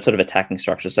that sort of attacking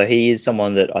structure. So he is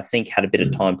someone that I think had a bit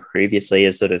of time previously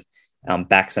as sort of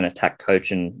backs and attack coach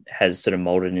and has sort of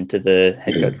molded into the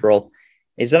head coach role.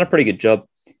 He's done a pretty good job.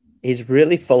 He's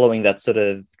really following that sort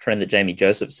of trend that Jamie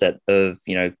Joseph set of,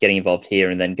 getting involved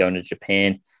here and then going to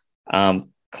Japan.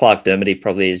 Clark Dermody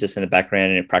probably is just in the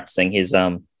background and practicing his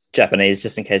Japanese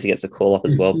just in case he gets a call up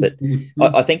as well. But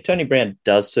I think Tony Brown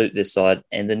does suit this side.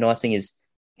 And the nice thing is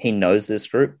he knows this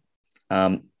group.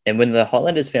 And when the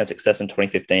Highlanders found success in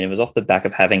 2015, it was off the back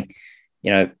of having,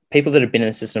 people that have been in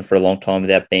the system for a long time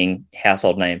without being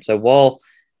household names. So while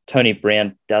Tony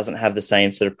Brown doesn't have the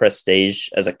same sort of prestige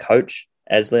as a coach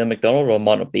as Leon McDonald, or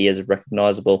might not be as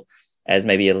recognizable as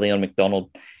maybe a Leon McDonald,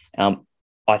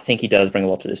 I think he does bring a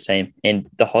lot to this team. And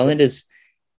the Highlanders,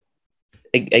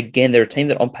 again, they're a team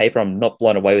that on paper I'm not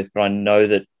blown away with, but I know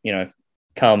that,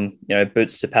 come,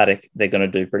 boots to paddock, they're going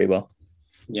to do pretty well.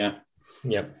 Yeah.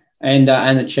 Yep. And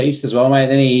the Chiefs as well,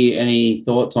 mate. Any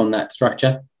thoughts on that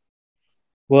structure?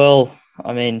 Well,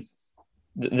 I mean,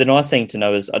 the nice thing to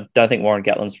know is I don't think Warren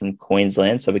Gatland's from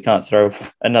Queensland, so we can't throw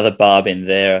another barb in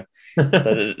there.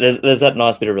 So there's that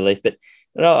nice bit of relief. But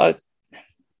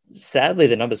sadly,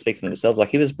 the numbers speak for themselves. Like,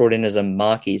 he was brought in as a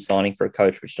marquee signing for a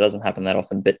coach, which doesn't happen that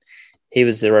often. But he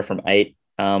was 0 from 8.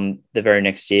 The very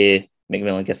next year,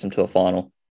 McMillan gets them to a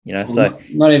final. So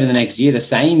not even the next year, the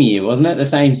same year, wasn't it? The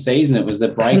same season. It was the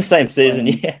break. The same season,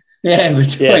 yeah. Yeah,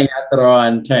 between Atharai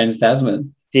and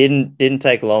Trans-Tasman. Didn't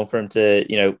take long for him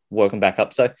to work him back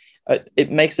up. So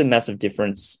it makes a massive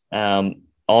difference. I'm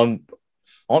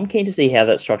keen to see how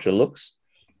that structure looks.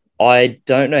 I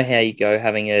don't know how you go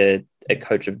having a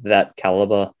coach of that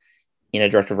caliber in a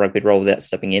director of rugby role without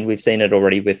stepping in. We've seen it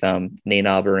already with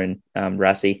Nienaber and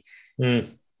Rassi.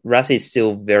 Rassi's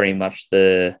still very much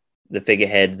the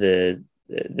figurehead, the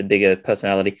bigger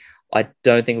personality. I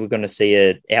don't think we're going to see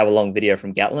an hour-long video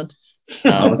from Gatland.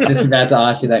 I was just about to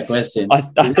ask you that question. I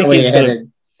think he's going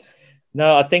to...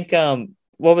 No, I think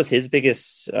what was his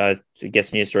biggest,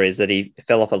 news story is that he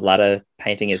fell off a ladder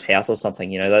painting his house or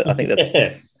something. I think that's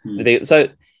the big... So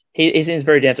he seems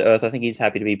very down to earth. I think he's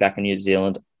happy to be back in New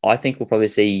Zealand. I think we'll probably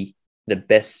see the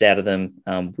best out of them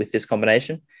with this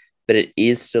combination. But it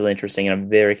is still interesting, and I'm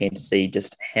very keen to see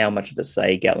just how much of a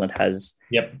say Gatland has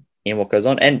in what goes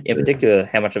on, and in particular,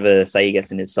 how much of a say he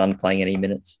gets in his son playing any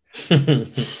minutes.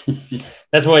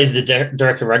 That's why he's the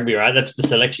director of rugby, right? That's for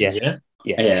selections, yeah?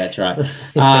 Yeah, that's right.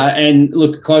 And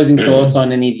look, closing thoughts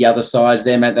on any of the other sides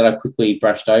there, Matt, that I quickly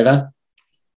brushed over?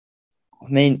 I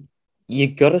mean, you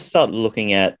got to start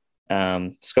looking at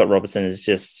Scott Robertson is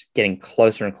just getting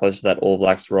closer and closer to that All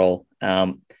Blacks role.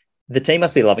 The team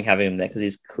must be loving having him there because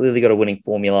he's clearly got a winning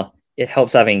formula. It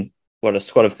helps having, a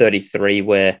squad of 33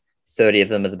 where 30 of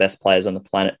them are the best players on the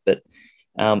planet. But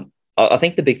I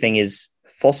think the big thing is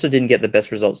Foster didn't get the best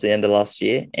results at the end of last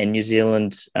year, and New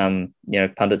Zealand,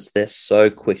 pundits, they're so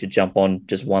quick to jump on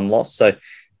just one loss. So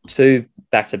 2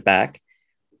 back-to-back.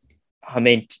 I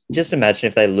mean, just imagine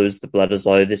if they lose the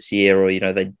Bledisloe this year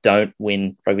or, they don't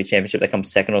win rugby championship, they come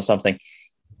second or something,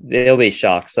 they'll be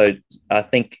shocked. So I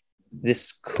think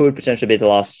this could potentially be the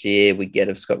last year we get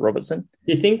of Scott Robertson.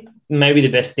 Do you think maybe the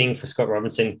best thing for Scott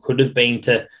Robertson could have been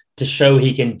to show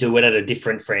he can do it at a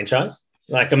different franchise?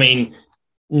 Like, I mean,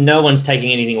 no one's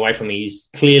taking anything away from him. He's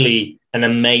clearly an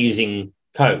amazing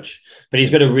coach, but he's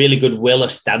got a really good,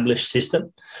 well-established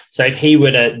system. So if he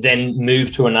were to then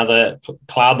move to another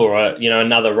club or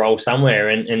another role somewhere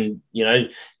and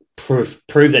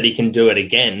prove that he can do it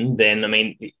again, then I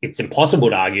mean it's impossible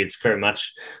to argue. It's very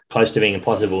much close to being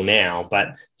impossible now.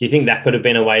 But do you think that could have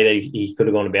been a way that he could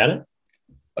have gone about it?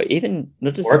 Or even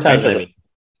not just Waratahs, maybe.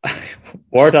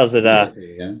 Waratahs that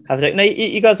have no.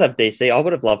 You guys have DC. I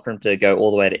would have loved for him to go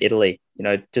all the way to Italy.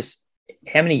 Just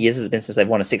how many years has it been since they've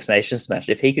won a Six Nations match?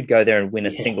 If he could go there and win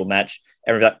a single match,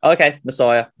 everybody like, okay,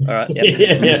 Messiah. All right.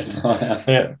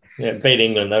 Yep. Yeah. Beat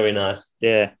England. That'd be nice.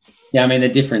 Yeah. Yeah, I mean, the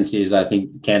difference is I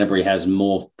think Canterbury has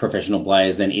more professional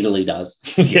players than Italy does.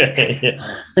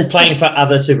 Playing for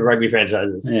other Super Rugby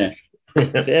franchises. Yeah.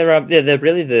 They're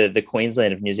really the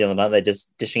Queensland of New Zealand, aren't they?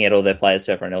 Just dishing out all their players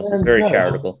to everyone else. It's very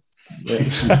charitable.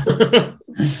 Yeah.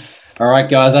 All right,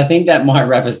 guys, I think that might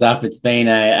wrap us up. It's been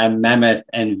a mammoth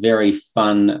and very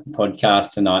fun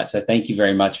podcast tonight. So thank you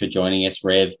very much for joining us,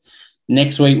 Rev.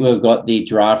 Next week, we've got the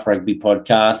Draft Rugby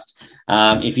podcast.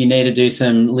 If you need to do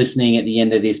some listening at the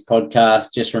end of this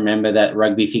podcast, just remember that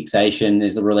Rugby Fixation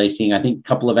is releasing, I think, a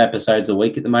couple of episodes a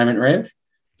week at the moment, Rev.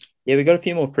 Yeah, we got a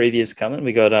few more previews coming.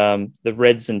 We got the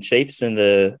Reds and Chiefs and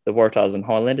the Waratahs and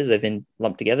Highlanders. They've been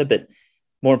lumped together. But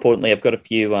more importantly, I've got a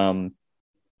few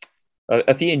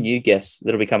new guests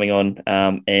that'll be coming on,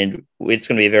 and it's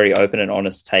going to be a very open and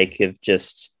honest take of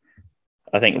just,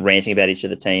 I think, ranting about each of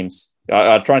the teams.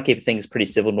 I try and keep things pretty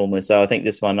civil normally, so I think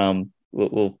this one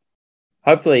we'll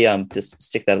hopefully just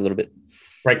stick that a little bit.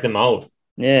 Break the mold.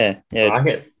 Yeah. I like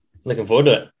it. Looking forward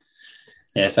to it.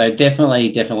 Yeah, so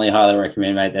definitely highly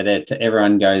recommend, mate, that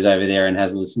everyone goes over there and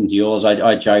has a listen to yours.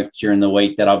 I joked during the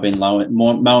week that I've been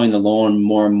mowing the lawn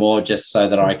more and more just so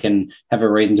that I can have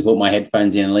a reason to put my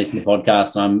headphones in and listen to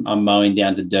podcasts. And I'm mowing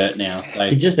down to dirt now. So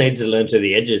he just needs to learn to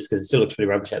the edges because it still looks pretty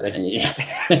rubbish out there. Yeah.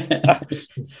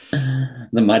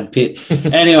 The mud pit.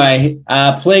 Anyway,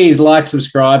 please like,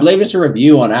 subscribe, leave us a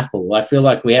review on Apple. I feel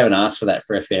like we haven't asked for that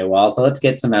for a fair while. So let's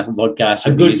get some Apple podcast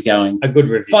reviews going. A good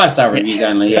review. 5-star reviews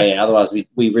only. Yeah. Otherwise,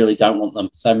 we really don't want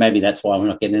them. So maybe that's why we're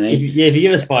not getting any. If you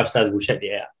give us 5 stars, we'll check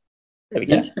you out. There we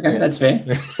go. Yeah, okay, that's fair.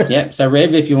 Yeah. So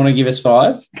Rev, if you want to give us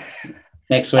 5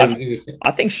 next week, I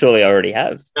think surely I already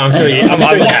have. I'm sure you have.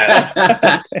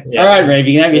 All right, Rev,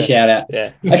 you can have your shout out.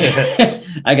 Yeah. Okay.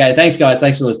 Okay. Thanks, guys.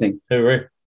 Thanks for listening. Hooroo.